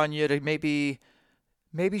pressure on you to maybe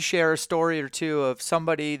share a story or two of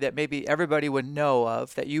somebody that maybe everybody would know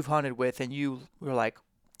of that you've hunted with, and you were like,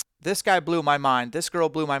 this guy blew my mind. This girl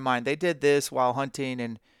blew my mind. They did this while hunting,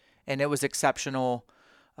 and it was exceptional.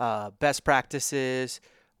 Best practices,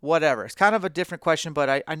 whatever. It's kind of a different question,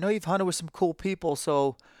 but I know you've hunted with some cool people,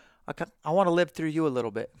 so I want to live through you a little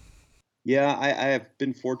bit. Yeah, I have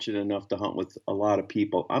been fortunate enough to hunt with a lot of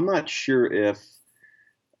people. I'm not sure if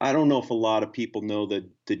I don't know if a lot of people know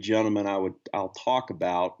the gentleman I'll talk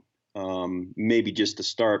about. Maybe just to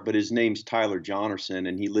start, but his name's Tyler Jonerson,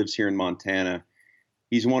 and he lives here in Montana.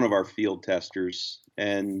 He's one of our field testers,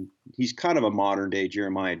 and he's kind of a modern day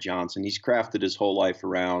Jeremiah Johnson. He's crafted his whole life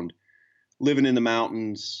around living in the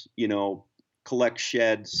mountains, collect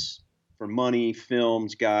sheds for money,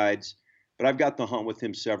 films, guides. But I've got to hunt with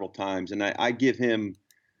him several times, and I give him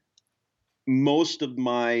most of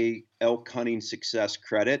my elk hunting success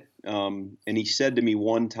credit. And he said to me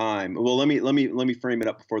one time, well, let me frame it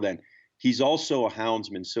up before then. He's also a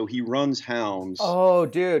houndsman, so he runs hounds. Oh,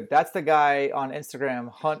 dude, that's the guy on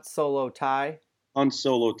Instagram, Hunt Solo Ty. On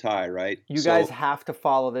Solo Ty, right? You guys have to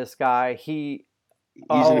follow this guy. He's an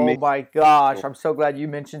Oh amazing. my gosh, I'm so glad you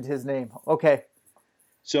mentioned his name. Okay.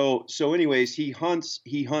 So anyways, he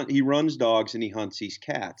runs dogs and he hunts these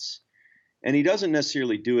cats. And he doesn't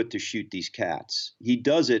necessarily do it to shoot these cats. He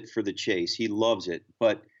does it for the chase. He loves it.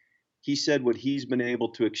 But he said what he's been able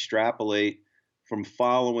to extrapolate from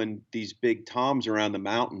following these big toms around the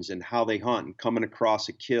mountains and how they hunt and coming across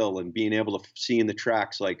a kill and being able to see in the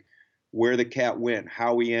tracks like where the cat went,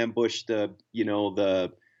 how he ambushed the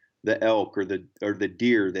elk or the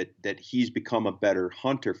deer, that he's become a better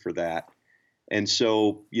hunter for that. And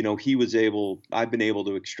so, I've been able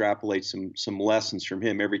to extrapolate some lessons from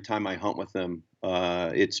him every time I hunt with him.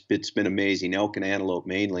 It's been amazing. Elk and antelope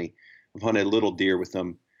mainly. I've hunted little deer with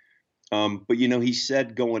him. But he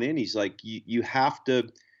said going in, he's like, you have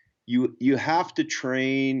to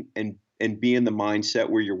train and be in the mindset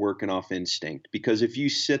where you're working off instinct. Because if you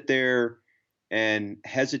sit there and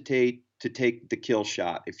hesitate to take the kill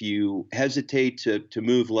shot, if you hesitate to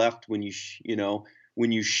move left when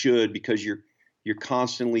when you should, because you're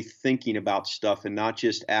constantly thinking about stuff and not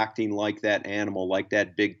just acting like that animal, like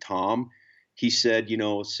that big tom. He said,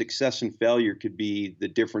 success and failure could be the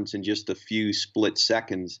difference in just a few split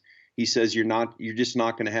seconds. He says you're just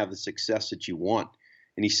not going to have the success that you want.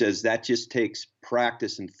 And he says that just takes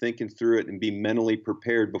practice and thinking through it and be mentally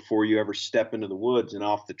prepared before you ever step into the woods and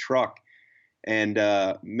off the truck. And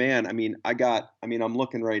man, I'm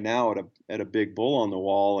looking right now at a big bull on the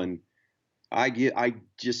wall, and I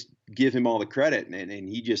just give him all the credit,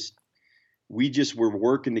 and we just were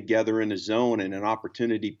working together in a zone, and an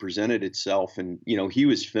opportunity presented itself, and he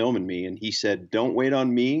was filming me, and he said, "Don't wait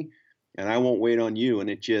on me, and I won't wait on you."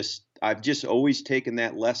 And I've just always taken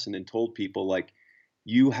that lesson and told people, like,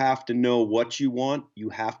 you have to know what you want, you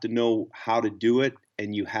have to know how to do it,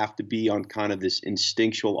 and you have to be on kind of this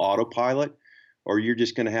instinctual autopilot, or you're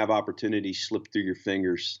just going to have opportunities slip through your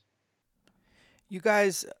fingers. You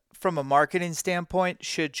guys, from a marketing standpoint,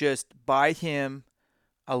 should just buy him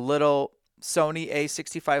a little Sony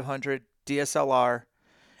A6500 DSLR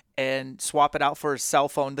and swap it out for his cell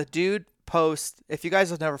phone. The dude posts, if you guys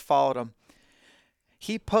have never followed him,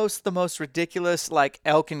 he posts the most ridiculous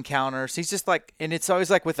elk encounters. He's just and it's always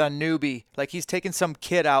with a newbie. He's taking some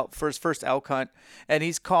kid out for his first elk hunt, and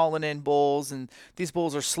he's calling in bulls, and these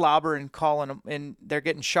bulls are slobbering, calling them, and they're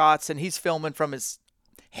getting shots, and he's filming from his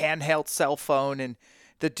handheld cell phone. And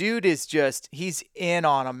the dude is he's in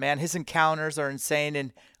on them, man. His encounters are insane,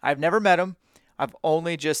 and I've never met him. I've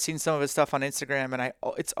only just seen some of his stuff on Instagram, and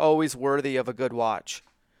it's always worthy of a good watch.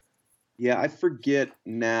 Yeah, I forget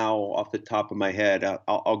now off the top of my head.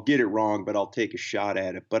 I'll get it wrong, but I'll take a shot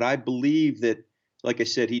at it. But I believe that, like I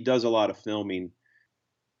said, he does a lot of filming.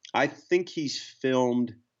 I think he's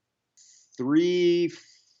filmed three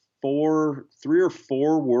or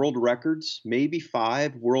four world records, maybe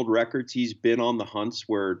 5 world records. He's been on the hunts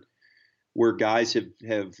where guys have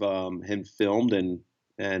him filmed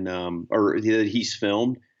or he's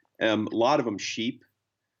filmed. A lot of them sheep.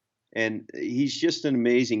 And he's just an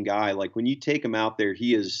amazing guy. Like, when you take him out there,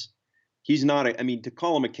 he's not to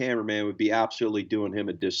call him a cameraman would be absolutely doing him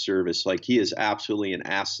a disservice. Like, he is absolutely an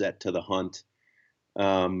asset to the hunt.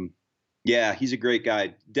 Yeah, he's a great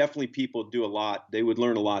guy. Definitely people do a lot. They would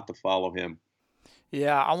learn a lot to follow him.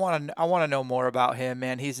 Yeah, I want to know more about him,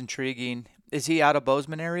 man. He's intriguing. Is he out of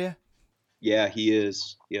Bozeman area? Yeah, he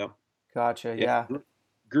is. Yep. Gotcha. Yeah.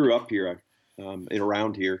 Grew up here,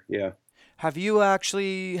 around here. Yeah. Have you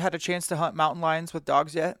actually had a chance to hunt mountain lions with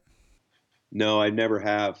dogs yet? No, I never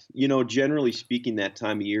have. Generally speaking, that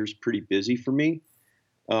time of year is pretty busy for me.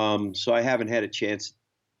 So I haven't had a chance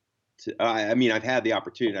to. I've had the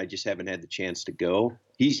opportunity. I just haven't had the chance to go.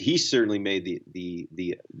 He's certainly made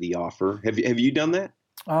the offer. Have you done that?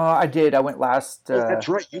 I did. I went last. That's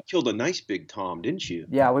right. You killed a nice big tom, didn't you?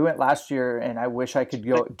 Yeah, we went last year, and I wish I could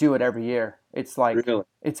go do it every year. It's really?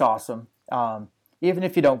 It's awesome. Even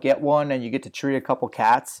if you don't get one and you get to treat a couple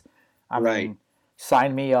cats, I Right. mean,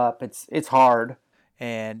 sign me up. It's hard,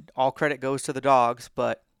 and all credit goes to the dogs,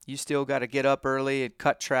 but you still got to get up early and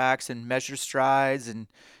cut tracks and measure strides, and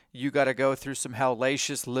you got to go through some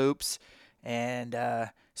hellacious loops, and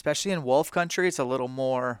especially in wolf country, it's a little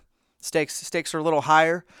more stakes are a little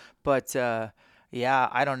higher, but yeah,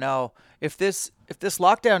 I don't know if this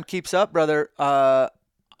lockdown keeps up, brother.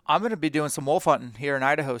 I'm gonna be doing some wolf hunting here in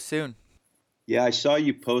Idaho soon. Yeah, I saw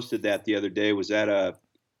you posted that the other day. Was that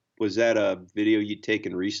a video you'd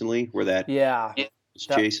taken recently where that Yeah, was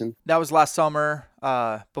that chasing? that was last summer,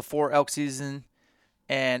 before elk season,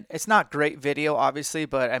 and it's not great video, obviously,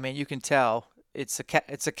 but I mean you can tell it's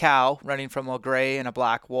a cow running from a gray and a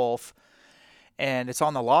black wolf, and it's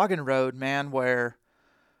on the logging road, man, where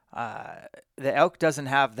uh, the elk doesn't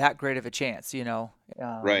have that great of a chance, you know.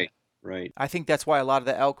 Right, right. I think that's why a lot of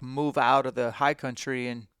the elk move out of the high country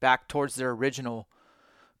and back towards their original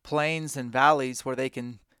plains and valleys where they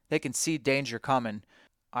can see danger coming.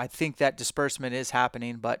 I think that disbursement is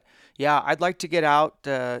happening, but yeah, I'd like to get out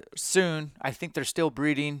soon. I think they're still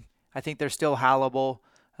breeding. I think they're still hallable.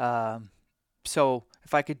 Um, so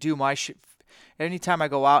if I could do anytime I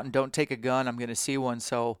go out and don't take a gun, I'm going to see one.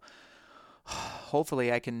 So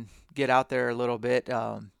hopefully I can get out there a little bit.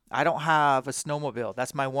 I don't have a snowmobile.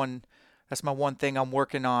 That's my one thing I'm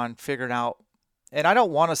working on figuring out. And I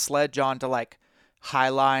don't want a sled, John, to like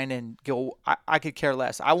highline and go. I could care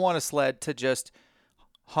less. I want a sled to just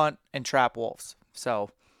hunt and trap wolves.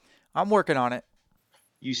 So I'm working on it.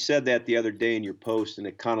 You said that the other day in your post, and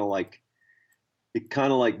it kind of like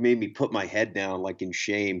made me put my head down like in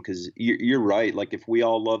shame because you're right. Like if we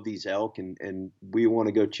all love these elk and we want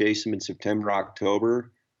to go chase them in September,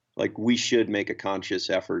 October, like we should make a conscious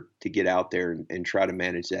effort to get out there and try to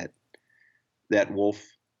manage that wolf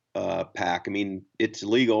pack. I mean, it's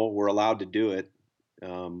legal. We're allowed to do it.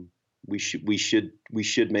 We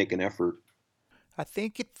should make an effort. I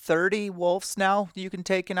think it's 30 wolves now you can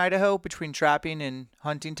take in Idaho between trapping and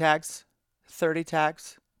hunting tags. 30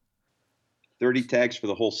 tags. 30 tags for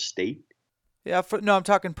the whole state. Yeah, no, I'm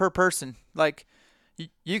talking per person. Like,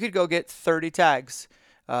 you could go get 30 tags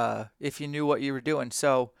if you knew what you were doing.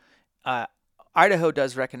 So, uh, Idaho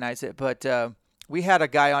does recognize it, but we had a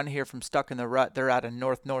guy on here from Stuck in the Rut. They're out of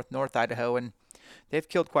North Idaho, and they've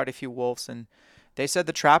killed quite a few wolves. And they said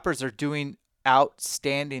the trappers are doing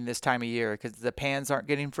outstanding this time of year because the pans aren't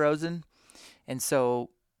getting frozen, and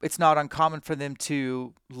so it's not uncommon for them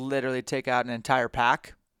to literally take out an entire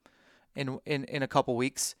pack in a couple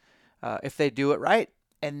weeks if they do it right.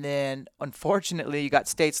 And then unfortunately, you got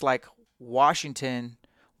states like Washington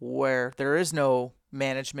where there is no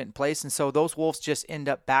management in place, and so those wolves just end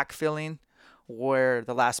up backfilling where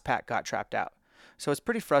the last pack got trapped out. So it's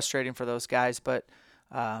pretty frustrating for those guys, but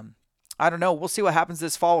I don't know. We'll see what happens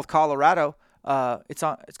this fall with Colorado. It's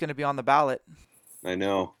going to be on the ballot. I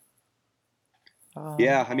know. Um,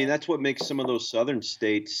 Yeah, I mean that's what makes some of those southern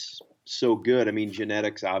states so good. I mean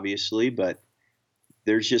genetics obviously, but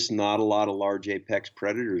there's just not a lot of large apex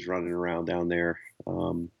predators running around down there.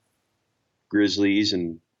 Grizzlies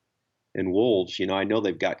and wolves. You know, I know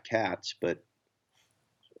they've got cats, but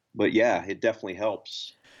yeah, it definitely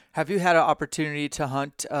helps. have you had an opportunity to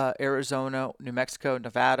hunt Arizona, New Mexico,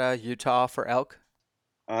 Nevada, Utah for elk?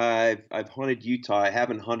 I've hunted Utah. I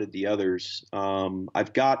haven't hunted the others.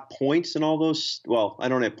 I've got points in all those. Well, I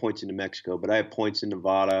don't have points in New Mexico, but I have points in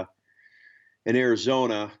Nevada and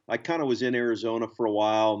Arizona. I kind of was in Arizona for a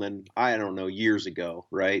while, and then I don't know, years ago,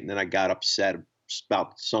 right? And then I got upset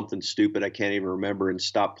about something stupid I can't even remember and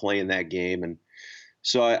stopped playing that game. And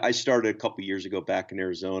so I started a couple years ago back in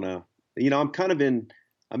Arizona. You know,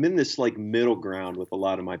 I'm in this like middle ground with a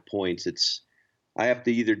lot of my points. I have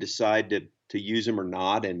to either decide to use them or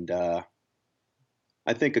not, and I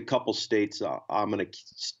think a couple states I'm going to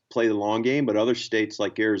play the long game, but other states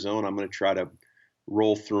like Arizona, I'm going to try to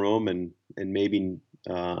roll through them and maybe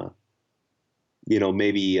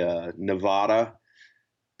Nevada.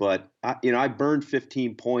 But I burned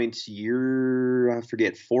 15 points I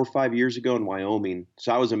forget 4 or 5 years ago in Wyoming.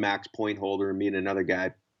 So I was a max point holder, and me and another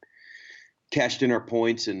guy cashed in our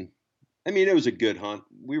points, and I mean it was a good hunt.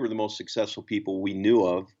 We were the most successful people we knew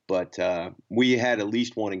of, but we had at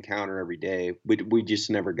least one encounter every day. We just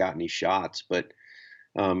never got any shots. But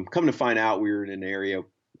come to find out, we were in an area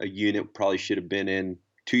a unit probably should have been in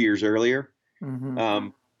 2 years earlier. Mm-hmm.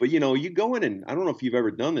 But you go in and I don't know if you've ever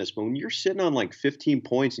done this, but when you're sitting on like 15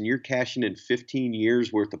 points and you're cashing in 15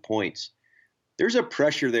 years worth of points, there's a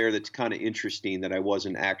pressure there that's kind of interesting that I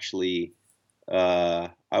wasn't actually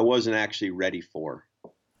ready for.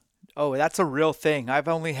 Oh, that's a real thing. I've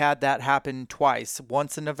only had that happen twice.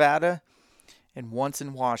 Once in Nevada and once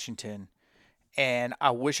in Washington. And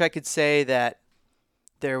I wish I could say that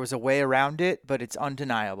there was a way around it, but it's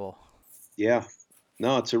undeniable. Yeah.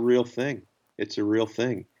 No, it's a real thing. It's a real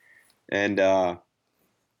thing. And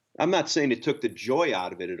I'm not saying it took the joy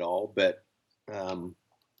out of it at all, but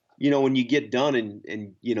when you get done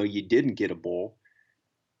and you didn't get a bull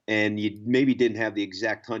and you maybe didn't have the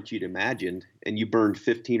exact hunt you'd imagined and you burned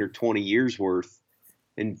 15 or 20 years worth,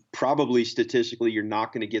 and probably statistically you're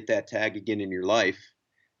not going to get that tag again in your life.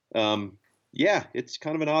 Yeah, it's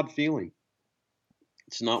kind of an odd feeling.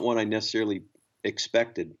 It's not what I necessarily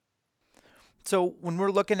expected. So when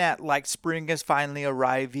we're looking at like spring is finally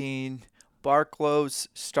arriving, Barklow's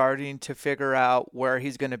starting to figure out where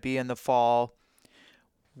he's going to be in the fall,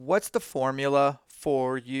 what's the formula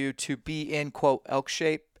for you to be in quote elk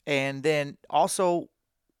shape? And then also,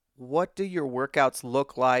 what do your workouts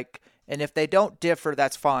look like? And if they don't differ,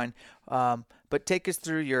 that's fine. But take us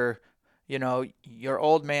through your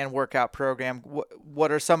old man workout program.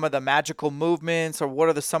 What are some of the magical movements, or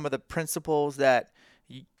what are some of the principles that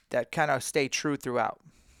kind of stay true throughout?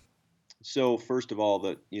 So first of all,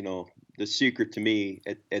 the secret to me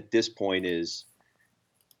at this point is,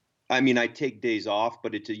 I mean, I take days off,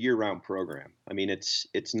 but it's a year-round program. I mean,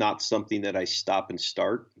 it's not something that I stop and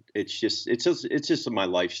start. It's just my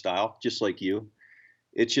lifestyle, just like you.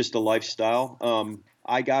 It's just a lifestyle.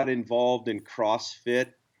 I got involved in CrossFit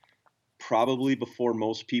probably before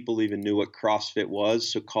most people even knew what CrossFit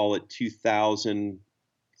was. So call it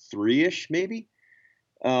 2003-ish, maybe.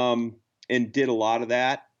 And did a lot of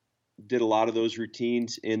that. Did a lot of those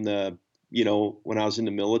routines when I was in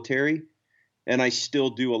the military. And I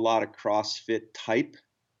still do a lot of CrossFit type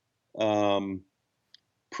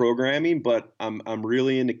programming, but I'm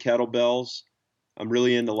really into kettlebells. I'm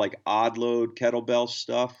really into like odd load kettlebell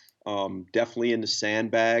stuff. Definitely into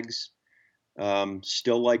sandbags.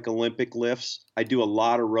 Still like Olympic lifts. I do a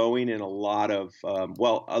lot of rowing and a lot of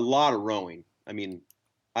rowing. I mean,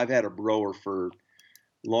 I've had a rower for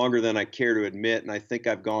longer than I care to admit, and I think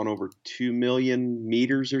I've gone over 2 million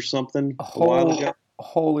meters or something a while ago.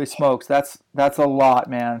 Holy smokes, that's a lot,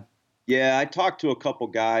 man. Yeah, I talked to a couple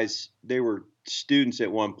guys. They were students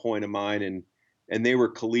at one point of mine, and they were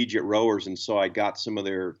collegiate rowers, and so I got some of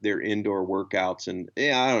their indoor workouts. And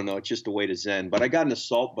yeah, I don't know, it's just a way to zen. But I got an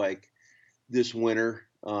assault bike this winter,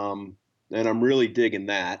 and I'm really digging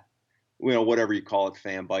that. Whatever you call it,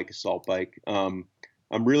 fan bike, assault bike. I'm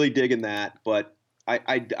really digging that, but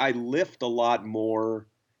I lift a lot more.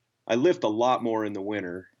 I lift a lot more in the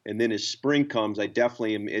winter, and then as spring comes, I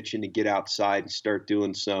definitely am itching to get outside and start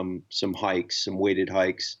doing some hikes, some weighted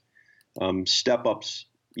hikes, step ups.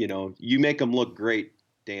 You make them look great,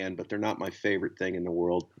 Dan, but they're not my favorite thing in the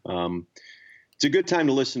world. It's a good time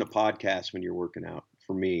to listen to podcasts when you're working out.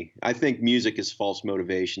 For me, I think music is false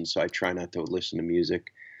motivation, so I try not to listen to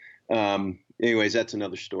music. Anyways, that's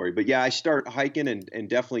another story. But yeah, I start hiking and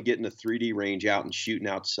definitely getting the 3D range out and shooting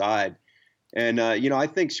outside. And, I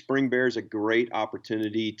think Spring Bear is a great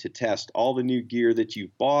opportunity to test all the new gear that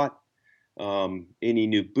you've bought, any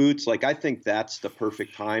new boots. Like, I think that's the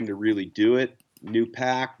perfect time to really do it. New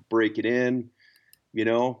pack, break it in,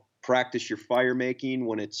 practice your fire making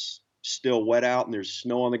when it's still wet out and there's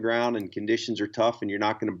snow on the ground and conditions are tough and you're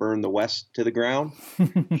not going to burn the west to the ground.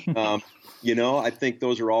 I think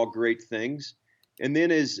those are all great things. And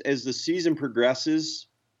then as the season progresses,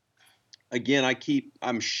 again,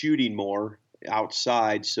 I'm shooting more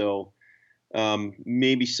outside. So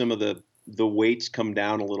maybe some of the weights come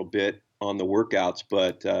down a little bit on the workouts,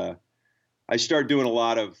 but I start doing a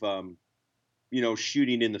lot of,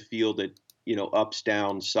 shooting in the field at, ups,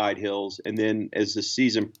 downs, side hills. And then as the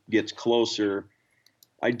season gets closer,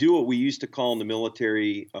 I do what we used to call in the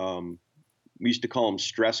military, we used to call them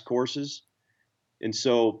stress courses. And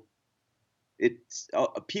so it's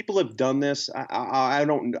people have done this. I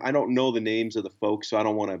don't know the names of the folks, so I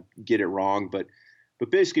don't want to get it wrong. But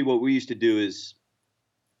basically, what we used to do is,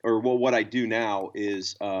 what I do now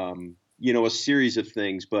is, a series of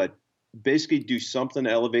things. But basically, do something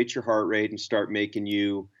to elevate your heart rate and start making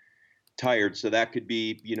you tired. So that could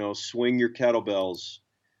be, swing your kettlebells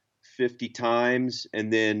 50 times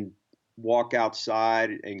and then walk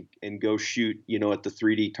outside and go shoot, at the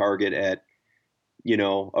 3D target at,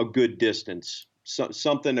 a good distance,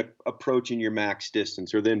 something approaching your max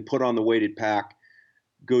distance, or then put on the weighted pack,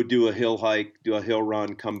 go do a hill hike, do a hill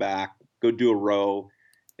run, come back, go do a row.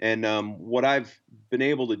 And what I've been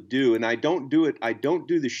able to do, and I don't do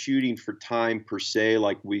the shooting for time per se,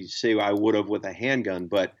 like we say I would have with a handgun,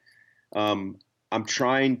 but I'm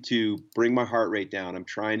trying to bring my heart rate down. I'm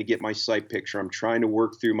trying to get my sight picture. I'm trying to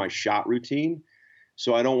work through my shot routine.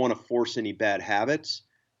 So I don't want to force any bad habits.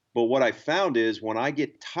 But what I found is when I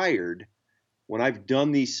get tired, when I've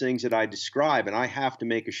done these things that I describe and I have to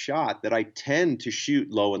make a shot, that I tend to shoot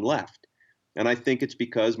low and left. And I think it's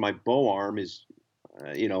because my bow arm is,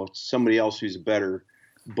 somebody else who's a better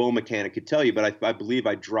bow mechanic could tell you, but I believe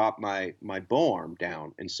I dropped my bow arm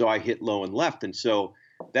down. And so I hit low and left. And so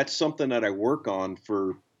that's something that I work on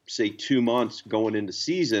for, say, 2 months going into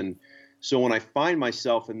season. So when I find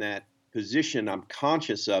myself in that position, I'm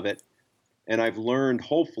conscious of it. And I've learned,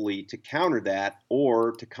 hopefully, to counter that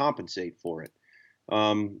or to compensate for it.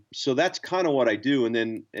 So that's kind of what I do. And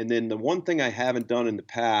then the one thing I haven't done in the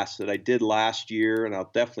past that I did last year, and I'll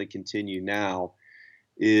definitely continue now,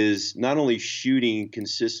 is not only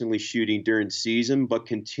consistently shooting during season, but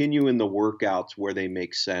continuing the workouts where they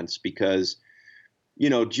make sense. Because,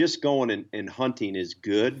 just going and hunting is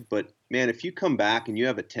good, but man, if you come back and you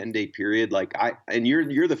have a 10-day period, and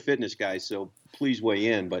you're the fitness guy, so please weigh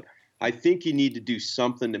in, but I think you need to do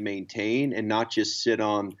something to maintain and not just sit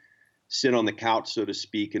on the couch, so to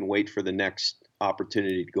speak, and wait for the next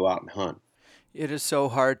opportunity to go out and hunt. It is so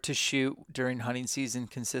hard to shoot during hunting season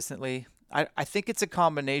consistently. I think it's a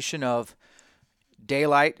combination of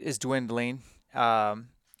daylight is dwindling.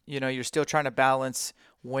 You're still trying to balance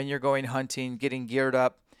when you're going hunting, getting geared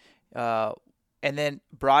up. And then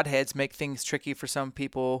broadheads make things tricky for some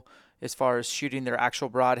people as far as shooting their actual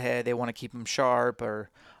broadhead. They want to keep them sharp, or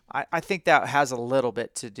I think that has a little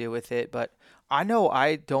bit to do with it. But I know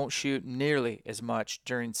I don't shoot nearly as much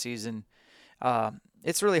during season.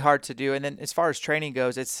 It's really hard to do. And then as far as training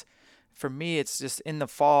goes, for me, it's just in the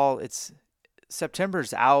fall.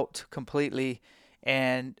 September's out completely,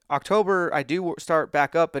 and October I do start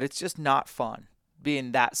back up, but it's just not fun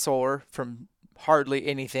being that sore from hardly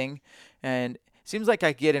anything. And it seems like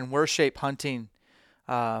I get in worse shape hunting,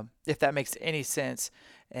 if that makes any sense.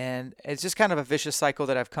 And it's just kind of a vicious cycle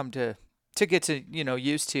that I've come to get to,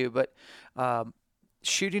 used to. But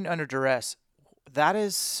shooting under duress, that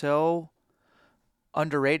is so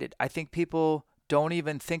underrated. I think people don't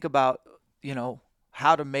even think about,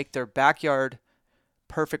 how to make their backyard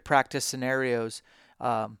perfect practice scenarios.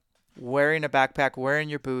 Wearing a backpack, wearing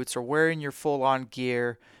your boots, or wearing your full-on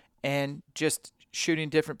gear, and just shooting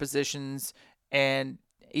different positions and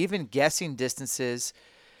even guessing distances.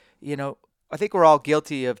 I think we're all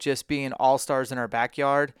guilty of just being all-stars in our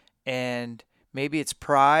backyard, and maybe it's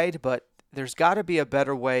pride, but there's got to be a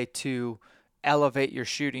better way to elevate your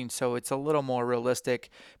shooting so it's a little more realistic,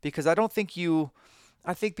 because I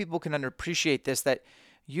think people can underappreciate this, that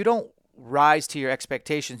you don't rise to your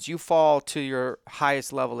expectations. You fall to your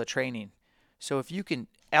highest level of training. So if you can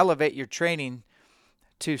elevate your training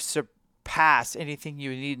to surpass anything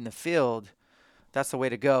you need in the field, that's the way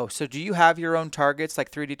to go. So do you have your own targets,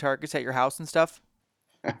 like 3D targets at your house and stuff?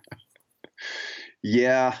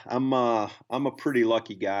 Yeah, I'm a pretty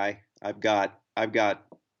lucky guy. I've got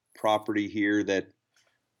property here that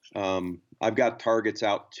I've got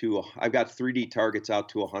 3D targets out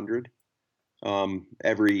to 100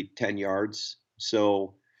 every 10 yards.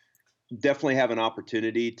 So definitely have an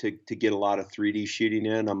opportunity to get a lot of 3D shooting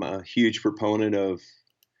in. I'm a huge proponent of,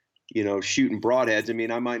 shooting broadheads. I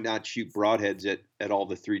mean, I might not shoot broadheads at all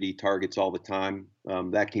the 3D targets all the time.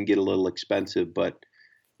 That can get a little expensive, but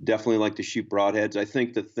definitely like to shoot broadheads. I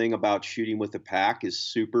think the thing about shooting with a pack is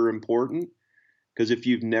super important, because if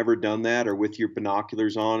you've never done that, or with your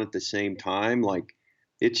binoculars on at the same time,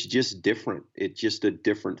 it's just different. It's just a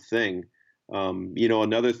different thing.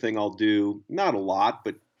 Another thing I'll do, not a lot,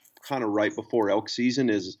 but kind of right before elk season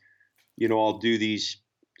is, I'll do these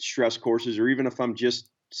stress courses, or even if I'm just,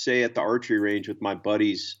 say, at the archery range with my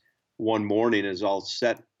buddies one morning, is I'll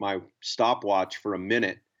set my stopwatch for a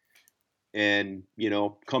minute and,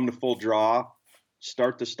 come to full draw,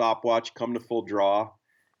 start the stopwatch, come to full draw,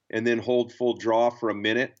 and then hold full draw for a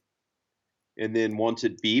minute. And then once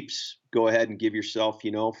it beeps, go ahead and give yourself,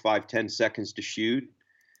 5-10 seconds to shoot.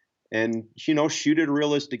 And, shoot at a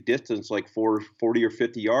realistic distance, like 40 or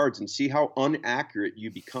 50 yards, and see how inaccurate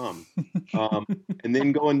you become. And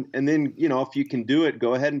then if you can do it,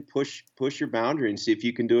 go ahead and push your boundary and see if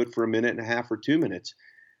you can do it for a minute and a half or 2 minutes.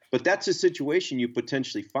 But that's a situation you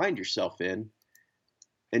potentially find yourself in.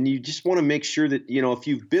 And you just want to make sure that, if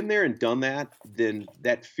you've been there and done that, then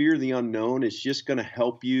that fear of the unknown is just going to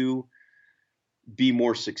help you be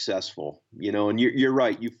more successful, and you're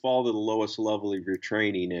right. You fall to the lowest level of your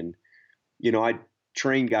training. And, I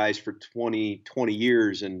trained guys for 20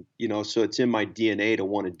 years, and, so it's in my DNA to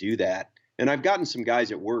want to do that. And I've gotten some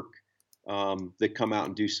guys at work that come out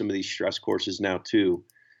and do some of these stress courses now too.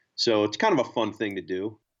 So it's kind of a fun thing to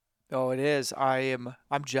do. Oh, it is. I'm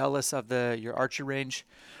jealous of your archery range,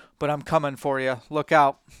 but I'm coming for you. Look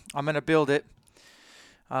out. I'm going to build it.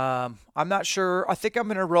 I'm not sure. I think I'm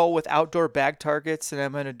going to roll with outdoor bag targets, and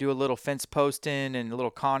I'm going to do a little fence posting and a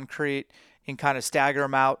little concrete and kind of stagger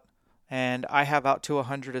them out. And I have out to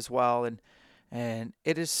 100 as well. And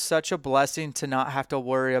it is such a blessing to not have to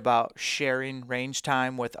worry about sharing range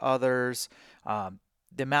time with others,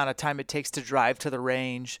 the amount of time it takes to drive to the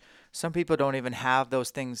range. Some people don't even have those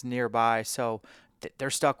things nearby, so they're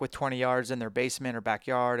stuck with 20 yards in their basement or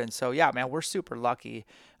backyard. And so, yeah, man, we're super lucky.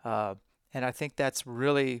 And I think that's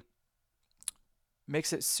really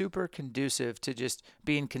makes it super conducive to just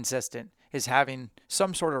being consistent, is having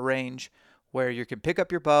some sort of range where you can pick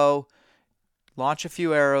up your bow, launch a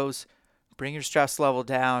few arrows, bring your stress level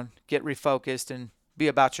down, get refocused, and be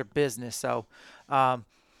about your business. So,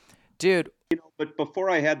 dude, But before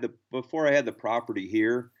I had the property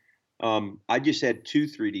here, I just had two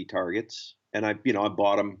 3D targets, and I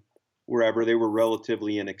bought them wherever. They were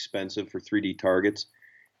relatively inexpensive for 3D targets,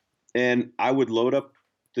 and I would load up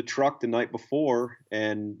the truck the night before,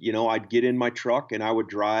 and I'd get in my truck and I would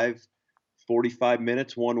drive 45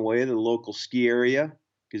 minutes one way to the local ski area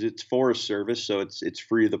because it's Forest Service, so it's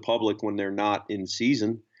free to the public when they're not in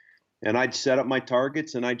season. And I'd set up my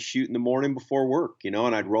targets and I'd shoot in the morning before work, and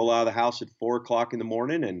I'd roll out of the house at 4 o'clock in the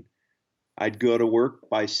morning, and I'd go to work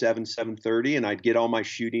by 7:30, and I'd get all my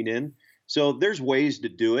shooting in. So there's ways to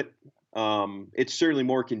do it. It's certainly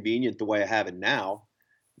more convenient the way I have it now,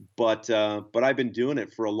 but I've been doing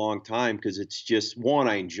it for a long time because it's just, one,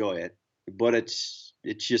 I enjoy it, but it's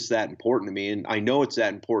just that important to me, and I know it's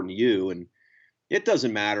that important to you. And it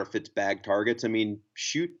doesn't matter if it's bag targets. I mean,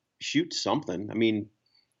 shoot something. I mean,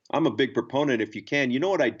 I'm a big proponent if you can. You know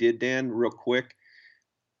what I did, Dan, real quick?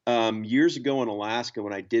 Years ago in Alaska,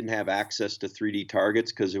 when I didn't have access to 3D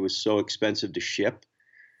targets because it was so expensive to ship,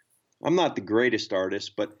 I'm not the greatest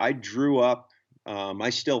artist, but I drew up, I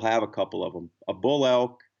still have a couple of them, a bull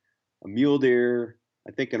elk, a mule deer,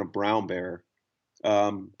 I think, and a brown bear,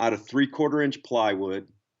 out of 3/4 inch plywood.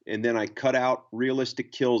 And then I cut out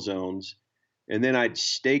realistic kill zones. And then I'd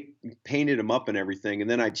painted them up and everything. And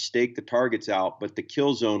then I'd stake the targets out, but the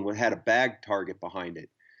kill zone had a bag target behind it.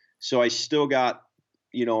 So I still got,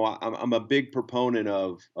 I'm a big proponent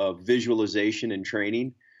of visualization and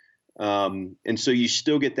training. And so you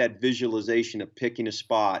still get that visualization of picking a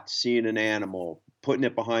spot, seeing an animal, putting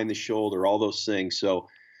it behind the shoulder, all those things. So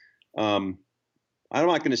I'm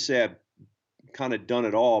not going to say I've kind of done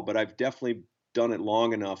it all, but I've definitely done it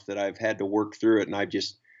long enough that I've had to work through it, and I've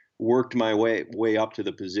just worked my way up to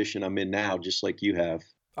the position I'm in now, just like you have.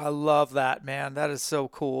 I love that, man. That is so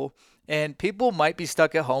cool. And people might be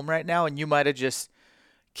stuck at home right now, and you might have just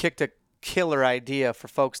kicked a killer idea for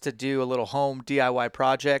folks to do a little home DIY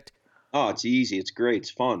project. Oh, it's easy. It's great.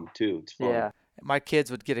 It's fun too. It's fun. Yeah. My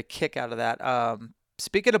kids would get a kick out of that.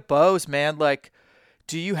 Speaking of bows, man, like,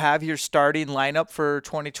 do you have your starting lineup for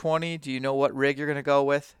 2020? Do you know what rig you're going to go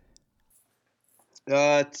with?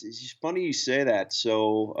 It's funny you say that.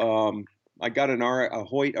 So I got a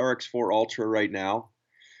Hoyt RX4 Ultra right now.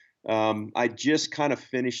 I just kind of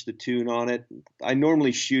finished the tune on it. I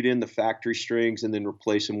normally shoot in the factory strings and then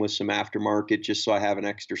replace them with some aftermarket just so I have an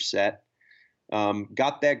extra set.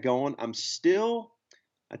 Got that going. I'm still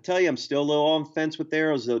a little on the fence with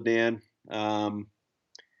arrows though, Dan. I'm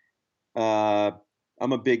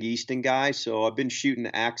a big Easton guy, so I've been shooting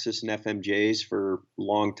Axis and FMJs for a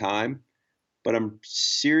long time, but I'm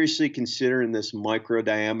seriously considering this micro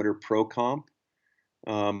diameter Pro Comp.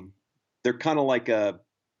 They're kind of like an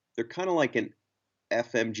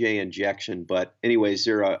FMJ injection, but anyways,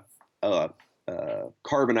 they're a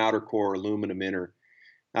carbon outer core aluminum inner.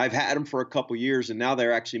 I've had them for a couple years, and now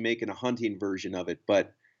they're actually making a hunting version of it.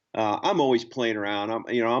 But I'm always playing around.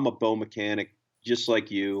 I'm a bow mechanic just like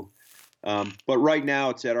you. But right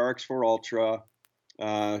now it's at RX4 Ultra.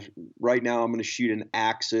 Right now I'm going to shoot an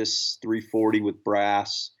Axis 340 with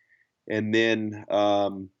brass, and then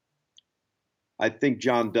I think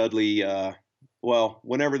John Dudley.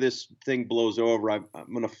 Whenever this thing blows over, I'm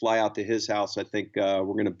going to fly out to his house. I think we're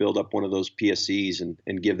going to build up one of those PSEs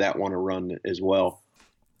and give that one a run as well.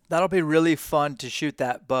 That'll be really fun to shoot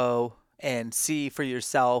that bow and see for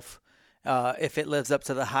yourself if it lives up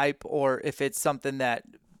to the hype or if it's something that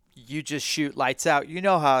you just shoot lights out. You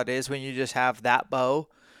know how it is when you just have that bow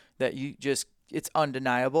that it's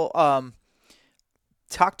undeniable.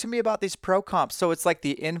 Talk to me about these Pro Comps. So it's like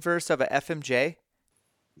the inverse of a FMJ?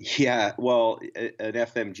 Yeah, well, an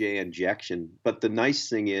FMJ injection. But the nice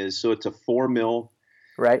thing is, so it's a 4 mil.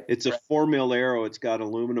 Right. It's a 4 mil arrow. It's got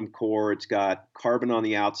aluminum core. It's got carbon on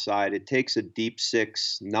the outside. It takes a deep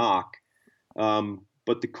 6 knock.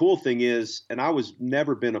 But the cool thing is, and I was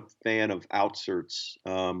never been a fan of outserts.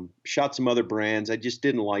 Shot some other brands. I just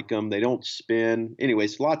didn't like them. They don't spin.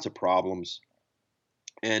 Anyways, lots of problems.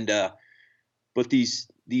 And but these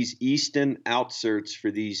Easton outserts for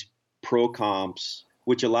these pro comps,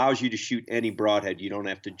 which allows you to shoot any broadhead. You don't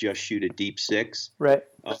have to just shoot a deep six. Right.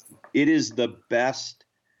 It is the best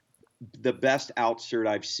outsert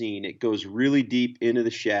I've seen. It goes really deep into the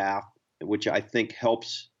shaft, which I think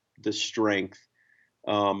helps the strength.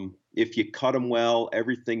 If you cut them well,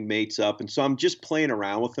 everything mates up. And so I'm just playing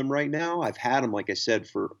around with them right now. I've had them, like I said,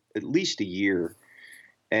 for at least a year.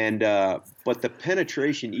 And but the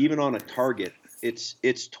penetration, even on a target,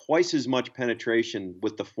 it's twice as much penetration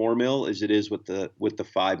with the 4 mil as it is with the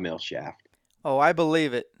 5 mil shaft. Oh, I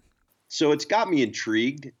believe it. So it's got me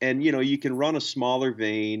intrigued. And you can run a smaller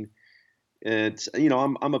vein. And it's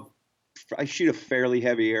I shoot a fairly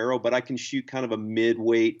heavy arrow, but I can shoot kind of a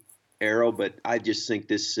mid-weight arrow. But I just think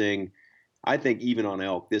this thing, I think even on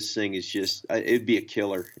elk, this thing is just, it'd be a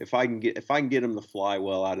killer. If I can get them to fly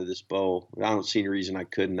well out of this bow, I don't see any reason I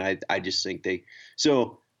couldn't. I just think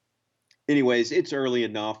so anyways, it's early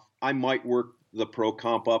enough. I might work the pro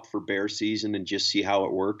comp up for bear season and just see how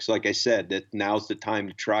it works. Like I said, that now's the time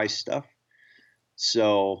to try stuff.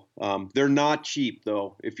 So they're not cheap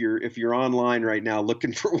though. If you're online right now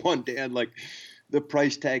looking for one, Dan, like the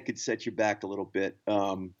price tag could set you back a little bit.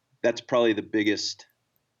 That's probably the biggest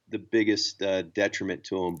detriment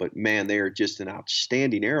to them. But man, they are just an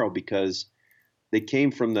outstanding arrow because they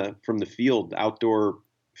came from the outdoor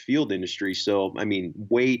field industry. So I mean,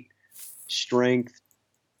 weight, strength,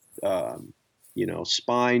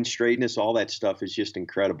 spine, straightness, all that stuff is just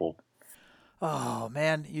incredible. Oh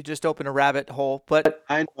man, you just opened a rabbit hole. But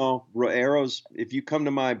I know arrows. If you come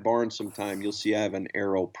to my barn sometime, you'll see I have an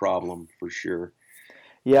arrow problem for sure.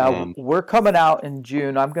 yeah, we're coming out in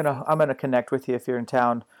June. I'm gonna connect with you if you're in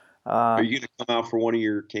town. Are you gonna come out for one of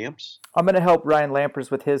your camps? I'm gonna help Ryan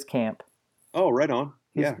Lampers with his camp. Oh, right on.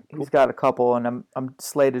 Cool. He's got a couple, and I'm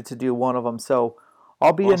slated to do one of them. So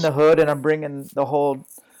I'll be in the hood, and I'm bringing the whole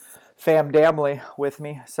family with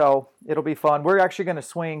me. So it'll be fun. We're actually gonna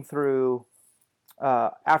swing through.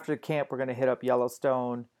 After the camp, we're gonna hit up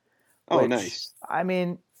Yellowstone. Oh, nice. I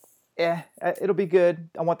mean, it'll be good.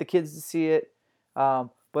 I want the kids to see it.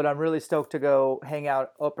 But I'm really stoked to go hang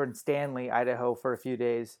out up in Stanley, Idaho for a few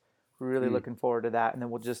days. We're really looking forward to that. And then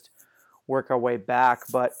we'll just work our way back.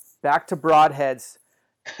 But back to broadheads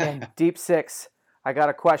and deep six. I got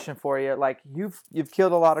a question for you. Like you've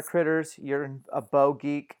killed a lot of critters. You're a bow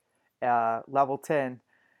geek, level 10.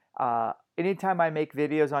 Anytime I make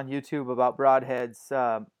videos on YouTube about broadheads,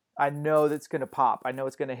 I know that's going to pop. I know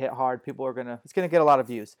it's going to hit hard. It's going to get a lot of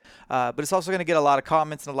views. But it's also going to get a lot of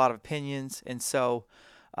comments and a lot of opinions. And so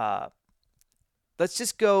let's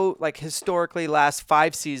just go like historically last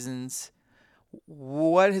 5 seasons.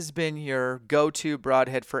 What has been your go-to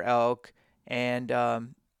broadhead for elk? And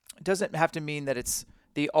it doesn't have to mean that it's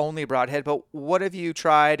the only broadhead, but what have you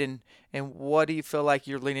tried and what do you feel like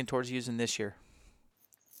you're leaning towards using this year?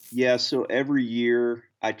 Yeah, so every year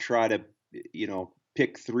I try to,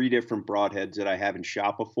 pick 3 different broadheads that I haven't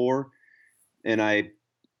shot before, and I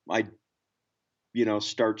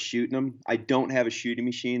start shooting them. I don't have a shooting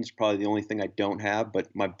machine. It's probably the only thing I don't have, but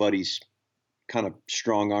my buddy's kind of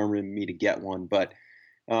strong arming me to get one. But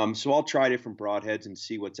so I'll try different broadheads and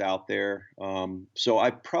see what's out there. So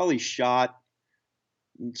I probably shot,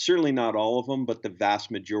 certainly not all of them, but the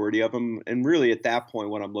vast majority of them. And really at that point,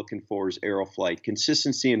 what I'm looking for is arrow flight,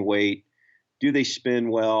 consistency and weight. Do they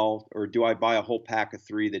spin well, or do I buy a whole pack of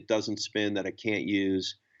 3 that doesn't spin that I can't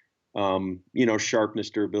use?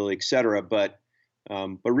 Sharpness, durability, etc. But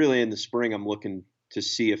really in the spring, I'm looking to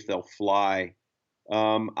see if they'll fly.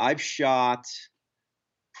 I've shot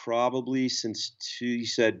probably since you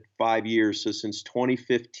said 5 years, so since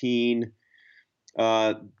 2015.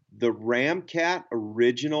 The Ramcat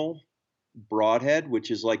original broadhead,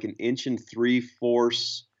 which is like an 1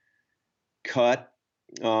 3/4 cut.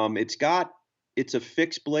 It's a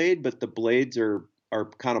fixed blade, but the blades are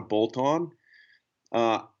kind of bolt on.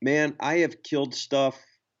 Man, I have killed stuff,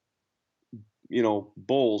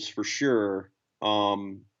 bulls for sure,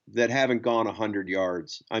 that haven't gone 100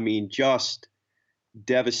 yards. I mean, just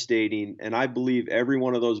devastating. And I believe every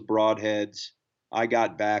one of those broadheads I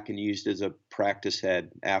got back and used as a practice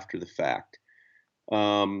head after the fact.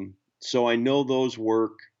 So I know those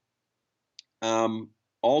work.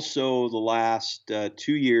 Also the last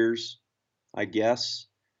 2 years, I guess.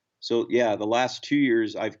 So yeah, the last 2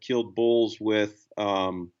 years I've killed bulls with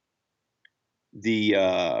the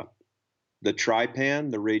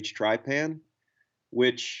Trypan, the Rage Trypan,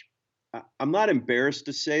 which I'm not embarrassed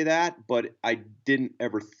to say that, but I didn't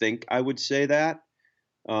ever think I would say that.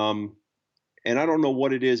 Um, and I don't know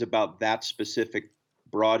what it is about that specific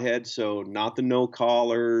broadhead. So not the no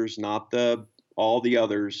collars, not the all the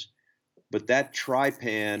others, but that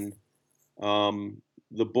Trypan. Um,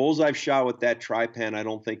 the bulls I've shot with that Trypan, I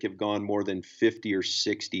don't think have gone more than 50 or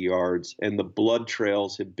 60 yards, and the blood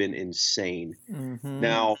trails have been insane. Mm-hmm.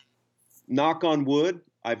 Now, knock on wood,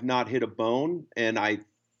 I've not hit a bone, and I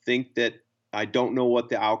think that I don't know what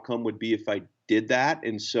the outcome would be if I did that.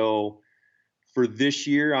 And so for this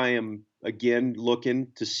year, I am again looking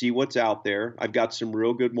to see what's out there. I've got some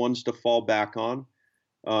real good ones to fall back on.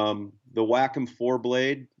 The Wacom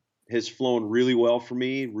 4-blade has flown really well for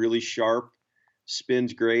me, really sharp,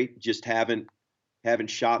 spins great. Just haven't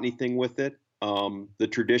shot anything with it. The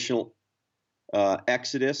traditional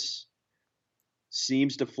Exodus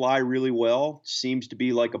seems to fly really well. Seems to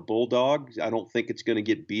be like a bulldog. I don't think it's going to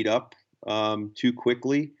get beat up too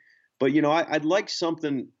quickly. But I'd like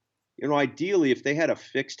something. Ideally, if they had a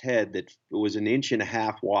fixed head that was an inch and a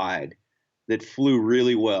half wide, that flew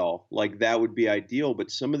really well, like that would be ideal.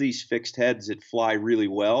 But some of these fixed heads that fly really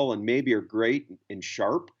well and maybe are great and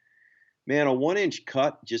sharp, man, a 1-inch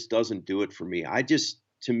cut just doesn't do it for me.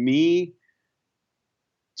 To me,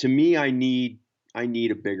 I need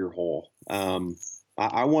a bigger hole.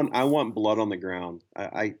 I want blood on the ground.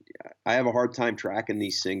 I have a hard time tracking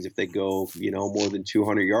these things if they go, more than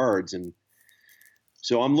 200 yards. And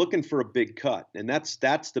so I'm looking for a big cut, and that's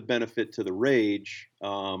the benefit to the Rage.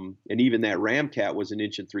 And even that Ramcat was 1.75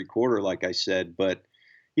 inches, like I said. But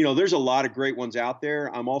there's a lot of great ones out there.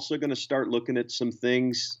 I'm also going to start looking at some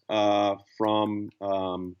things from.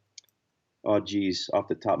 Oh geez, off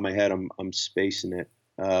the top of my head, I'm spacing it.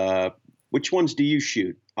 Which ones do you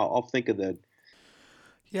shoot? I'll think of the.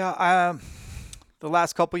 Yeah, the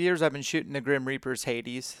last couple years I've been shooting the Grim Reaper's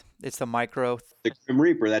Hades. It's the micro. The Grim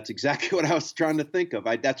Reaper. That's exactly what I was trying to think of.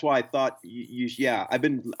 That's why I thought yeah.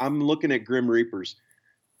 I'm looking at Grim Reapers.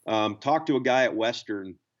 Talked to a guy at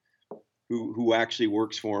Western who actually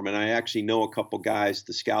works for him, and I actually know a couple guys,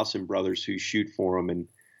 the Skousen brothers, who shoot for him, and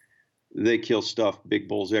they kill stuff, big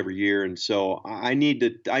bulls every year. And so I need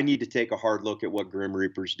to take a hard look at what Grim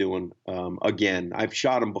Reaper's doing. Again, I've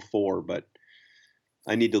shot them before, but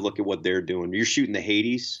I need to look at what they're doing. You're shooting the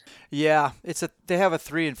Hades? Yeah, they have a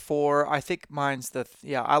 3 and 4. I think mine's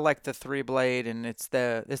I like the 3-blade, and it's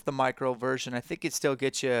the micro version. I think it still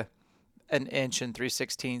gets you an inch and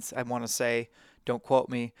 3/16. I want to say, don't quote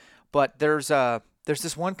me, but there's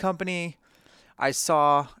this one company I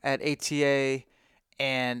saw at ATA,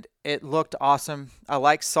 and it looked awesome. I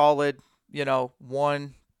like solid,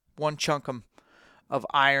 one chunk of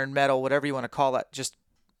iron, metal, whatever you want to call it, just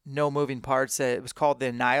no moving parts. It was called the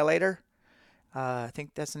Annihilator. I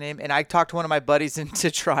think that's the name. And I talked to one of my buddies into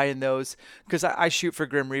trying those because I shoot for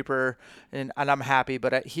Grim Reaper, and I'm happy.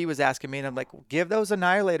 But he was asking me, and I'm like, give those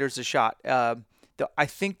Annihilators a shot. I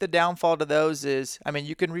think the downfall to those is,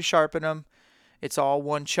 you can resharpen them. It's all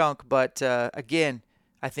one chunk. But again,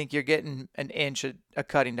 I think you're getting an inch a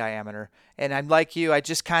cutting diameter. And I'm like you. I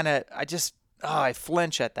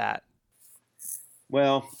flinch at that.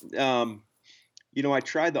 Well, I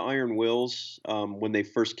tried the Iron Wills when they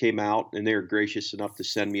first came out, and they were gracious enough to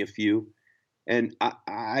send me a few. And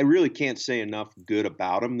I really can't say enough good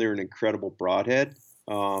about them. They're an incredible broadhead,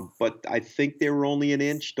 but I think they were only an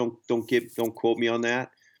inch. Don't quote me on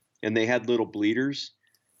that. And they had little bleeders.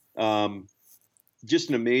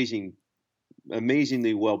 Just an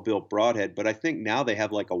amazingly well built broadhead. But I think now they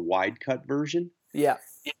have like a wide cut version. Yeah.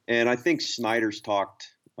 And I think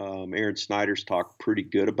Aaron Snyder's talked pretty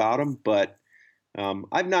good about them, but.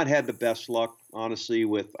 I've not had the best luck, honestly,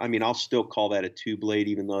 I'll still call that a 2-blade,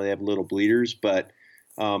 even though they have little bleeders, but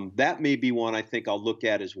that may be one I think I'll look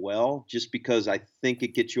at as well, just because I think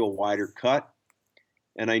it gets you a wider cut.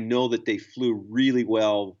 And I know that they flew really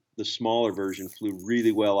well. The smaller version flew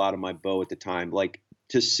really well out of my bow at the time, like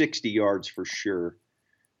to 60 yards for sure.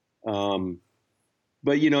 But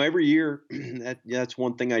every year that's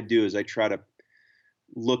one thing I do is I try to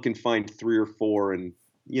look and find 3 or 4, and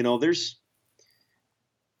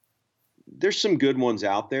there's some good ones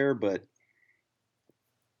out there, but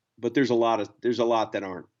there's a lot that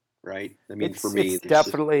aren't, right? For me,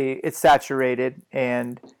 it's saturated,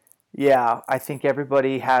 and yeah, I think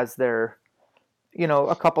everybody has their,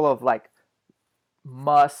 a couple of like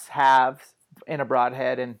must-haves in a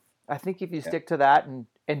broadhead, and I think if you stick to that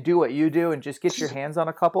and do what you do and just get your hands on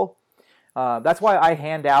a couple, that's why I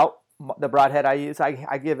hand out the broadhead I use.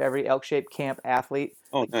 I give every elk-shaped camp athlete.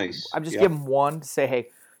 Oh, nice. I just give them one to say, hey,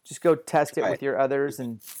 just go test it with your others,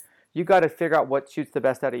 and you got to figure out what shoots the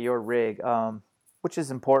best out of your rig. which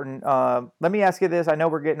is important. Let me ask you this. I know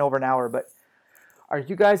we're getting over an hour, but are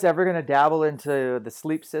you guys ever going to dabble into the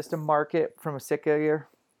sleep system market from a Sitka year?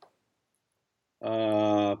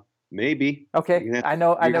 Maybe. Okay, I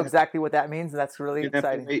know exactly what that means, and that's really You're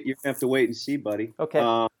exciting. you're gonna have to wait and see, buddy. Okay.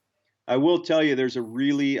 I will tell you,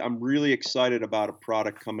 I'm really excited about a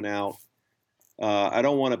product coming out. I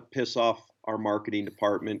don't want to piss off our marketing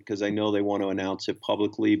department because I know they want to announce it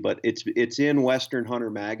publicly, but it's in Western Hunter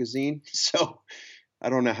magazine, so I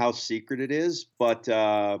don't know how secret it is, but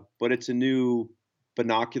it's a new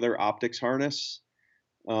binocular optics harness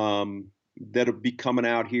that'll be coming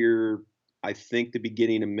out here, I think, the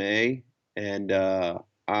beginning of May, and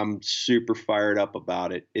I'm super fired up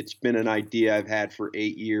about it. It's been an idea I've had for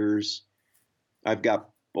 8 years. I've got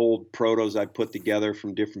old protos I've put together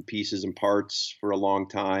from different pieces and parts for a long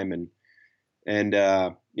time, and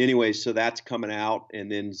anyway, so that's coming out, and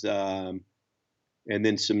then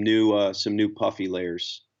some new puffy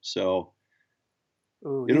layers. So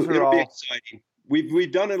Ooh, it'll be exciting.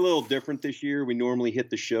 We've done it a little different this year. We normally hit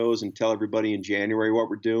the shows and tell everybody in January what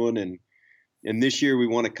we're doing, and this year we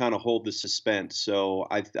want to kind of hold the suspense. So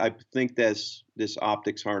I think this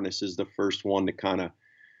optics harness is the first one to kind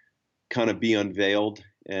of be unveiled.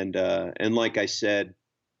 And like I said,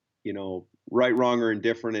 right, wrong, or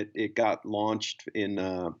indifferent, it got launched in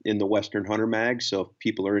the Western Hunter mag. So if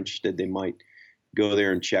people are interested, they might go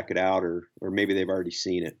there and check it out, or maybe they've already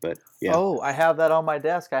seen it. But yeah. Oh, I have that on my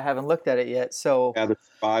desk. I haven't looked at it yet. So yeah, the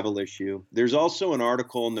survival issue. There's also an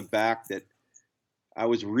article in the back that I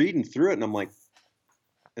was reading through it, and I'm like,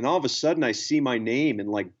 and all of a sudden I see my name in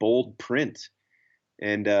like bold print,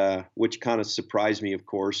 and which kind of surprised me, of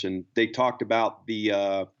course. And they talked about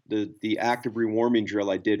the active rewarming drill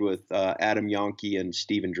I did with Adam Yonke and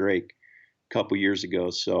Stephen Drake a couple years ago.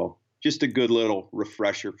 So just a good little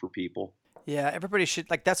refresher for people. yeah, everybody should,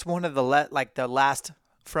 like, that's one of the the last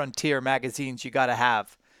frontier magazines you got to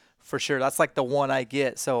have for sure. That's like the one I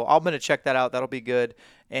get. So I'm going to check that out. That'll be good.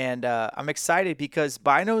 And I'm excited because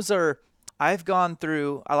binos I've gone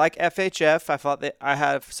through, I like FHF. I thought that I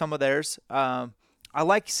have some of theirs. I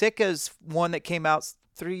like Sitka's one that came out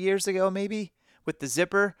 3 years ago, maybe, with the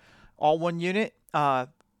zipper, all one unit.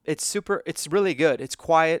 It's really good. It's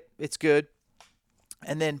quiet. It's good.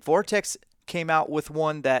 And then Vortex came out with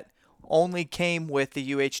one that only came with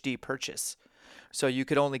the UHD purchase. So you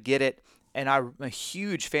could only get it. And I'm a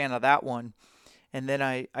huge fan of that one. And then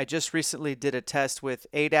I just recently did a test with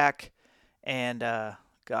ADAC and,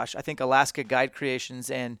 I think Alaska Guide Creations.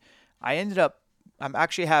 And I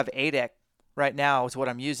actually have ADAC right now is what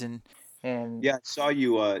I'm using. And yeah, I saw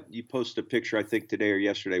you posted a picture, I think today or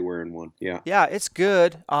yesterday, wearing one. Yeah. Yeah, it's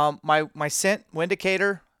good. My scent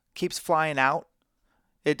windicator keeps flying out.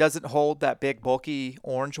 It doesn't hold that big bulky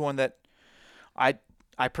orange one that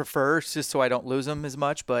I prefer, just so I don't lose them as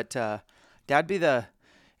much. But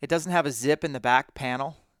it doesn't have a zip in the back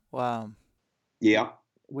panel. Yeah.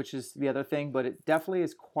 Which is the other thing, but it definitely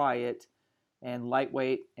is quiet and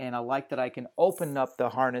lightweight. And I like that I can open up the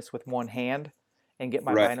harness with one hand and get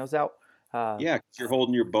my binos out. Yeah, 'cause you're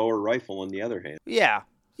holding your bow or rifle in the other hand. Yeah.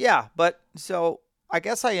 But so I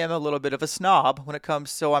guess I am a little bit of a snob when it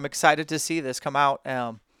comes. So I'm excited to see this come out.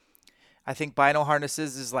 I think bino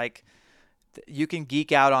harnesses is like, you can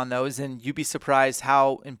geek out on those and you'd be surprised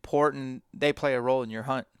how important they play a role in your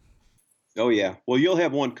hunt. Oh yeah. Well, you'll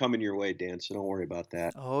have one coming your way, Dan, so don't worry about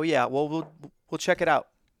that. Oh yeah. Well, we'll check it out.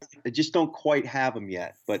 I just don't quite have them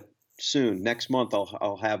yet, but soon, next month,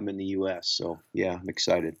 I'll have them in the U.S. So yeah, I'm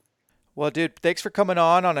excited. Well, dude, thanks for coming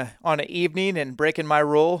on an evening and breaking my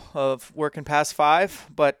rule of working past 5.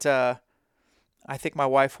 But I think my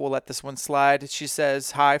wife will let this one slide. She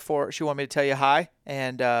says hi she wanted me to tell you hi.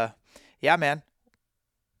 And yeah, man,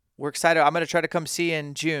 we're excited. I'm going to try to come see you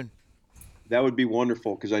in June. That would be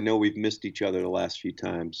wonderful because I know we've missed each other the last few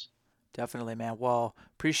times. Definitely, man. Well,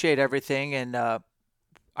 appreciate everything. And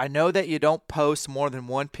I know that you don't post more than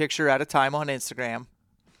one picture at a time on Instagram.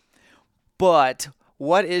 But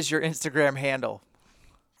what is your Instagram handle?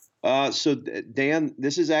 So Dan,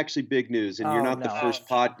 this is actually big news, and you're not the first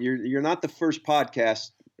you're not the first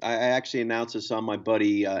podcast. I actually announced this on my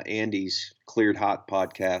buddy Andy's Cleared Hot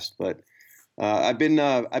podcast, but I've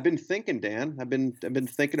been thinking, Dan. I've been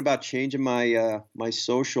thinking about changing my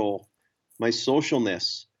socialness.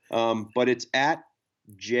 But it's at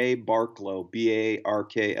J Barklow,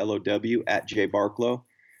 BARKLOW, at J Barklow.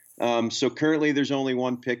 So currently there's only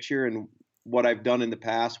one picture, and what I've done in the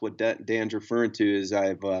past, what Dan's referring to, is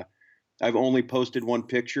I've only posted one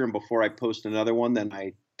picture, and before I post another one, then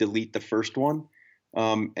I delete the first one.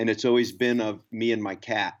 And it's always been of me and my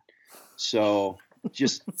cat. So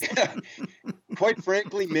just quite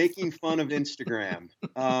frankly, making fun of Instagram.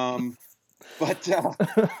 But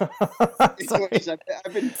anyways,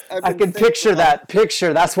 I can picture that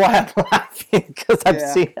picture. That's why I'm laughing, because I've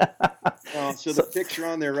seen it. So the picture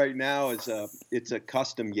on there right now is it's a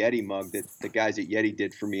custom Yeti mug that the guys at Yeti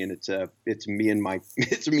did for me, and it's me and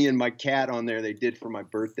my cat on there. They did for my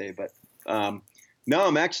birthday. But no,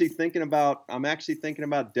 I'm actually thinking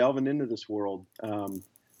about delving into this world.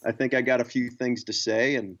 I think I got a few things to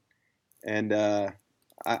say, and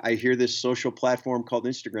I hear this social platform called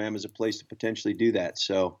Instagram is a place to potentially do that.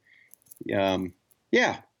 So,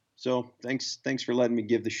 yeah. So thanks for letting me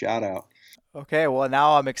give the shout out. Okay, well,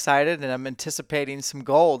 now I'm excited and I'm anticipating some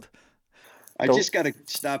gold. I just got to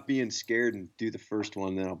stop being scared and do the first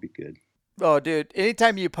one, then I'll be good. Oh, dude,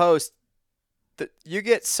 anytime you post, you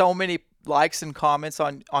get so many likes and comments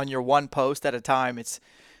on your one post at a time. It's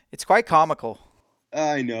quite comical.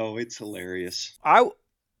 I know, it's hilarious.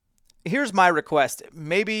 Here's my request.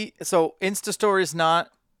 Maybe, so Insta Story is not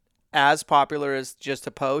as popular as just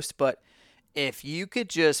a post, but if you could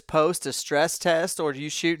just post a stress test or you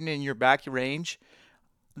shooting in your back range,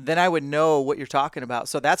 then I would know what you're talking about.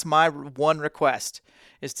 So that's my one request,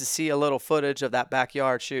 is to see a little footage of that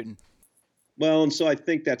backyard shooting. Well, and so I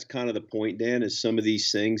think that's kind of the point, Dan, is some of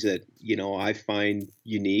these things that, I find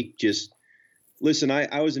unique. Just listen,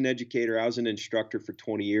 I was an educator. I was an instructor for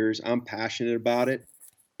 20 years. I'm passionate about it.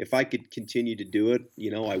 If I could continue to do it,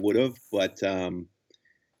 I would have. But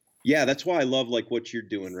yeah, that's why I love like what you're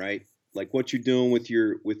doing, right? Like what you're doing with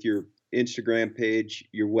your Instagram page,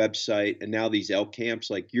 your website, and now these elk camps.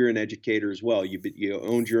 Like you're an educator as well. You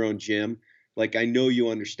owned your own gym. Like I know you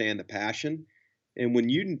understand the passion, and when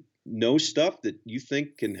you know stuff that you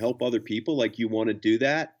think can help other people, like you want to do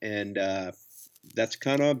that, and that's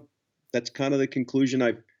kind of the conclusion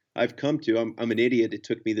I've come to. I'm an idiot. It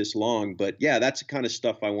took me this long, but yeah, that's the kind of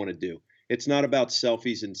stuff I want to do. It's not about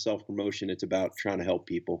selfies and self-promotion. It's about trying to help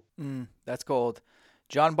people. That's gold.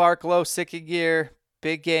 John Barklow, Sitka Gear,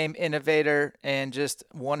 big game innovator, and just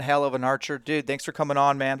one hell of an archer. Dude, thanks for coming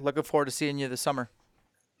on, man. Looking forward to seeing you this summer.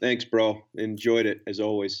 Thanks, bro. Enjoyed it, as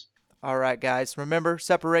always. All right, guys. Remember,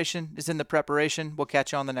 separation is in the preparation. We'll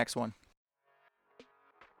catch you on the next one.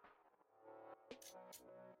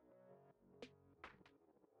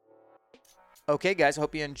 Okay, guys, I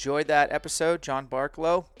hope you enjoyed that episode. John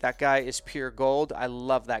Barklow, that guy is pure gold. I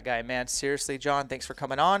love that guy, man. Seriously, John, thanks for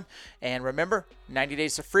coming on. And remember, 90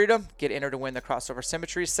 Days of Freedom, get entered to win the Crossover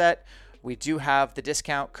Symmetry set. We do have the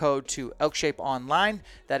discount code to Elkshape Online.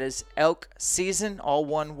 That is Elk Season, all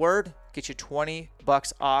one word. Get you $20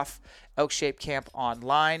 off Elkshape Camp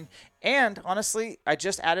Online. And honestly, I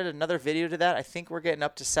just added another video to that. I think we're getting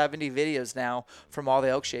up to 70 videos now from all the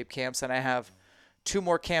Elkshape camps, and I have 2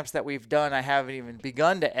 more camps that we've done I haven't even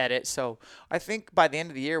begun to edit. So I think by the end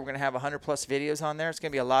of the year, we're going to have 100 plus videos on there. It's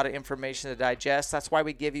going to be a lot of information to digest. That's why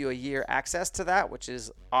we give you a year access to that, which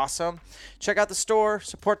is awesome. Check out the store,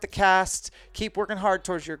 support the cast, keep working hard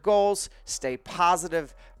towards your goals, stay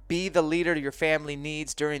positive, be the leader your family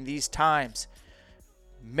needs during these times.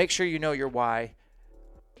 Make sure you know your why,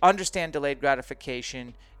 understand delayed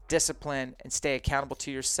gratification, discipline, and stay accountable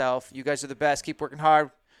to yourself. You guys are the best. Keep working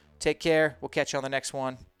hard. Take care. We'll catch you on the next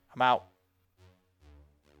one. I'm out.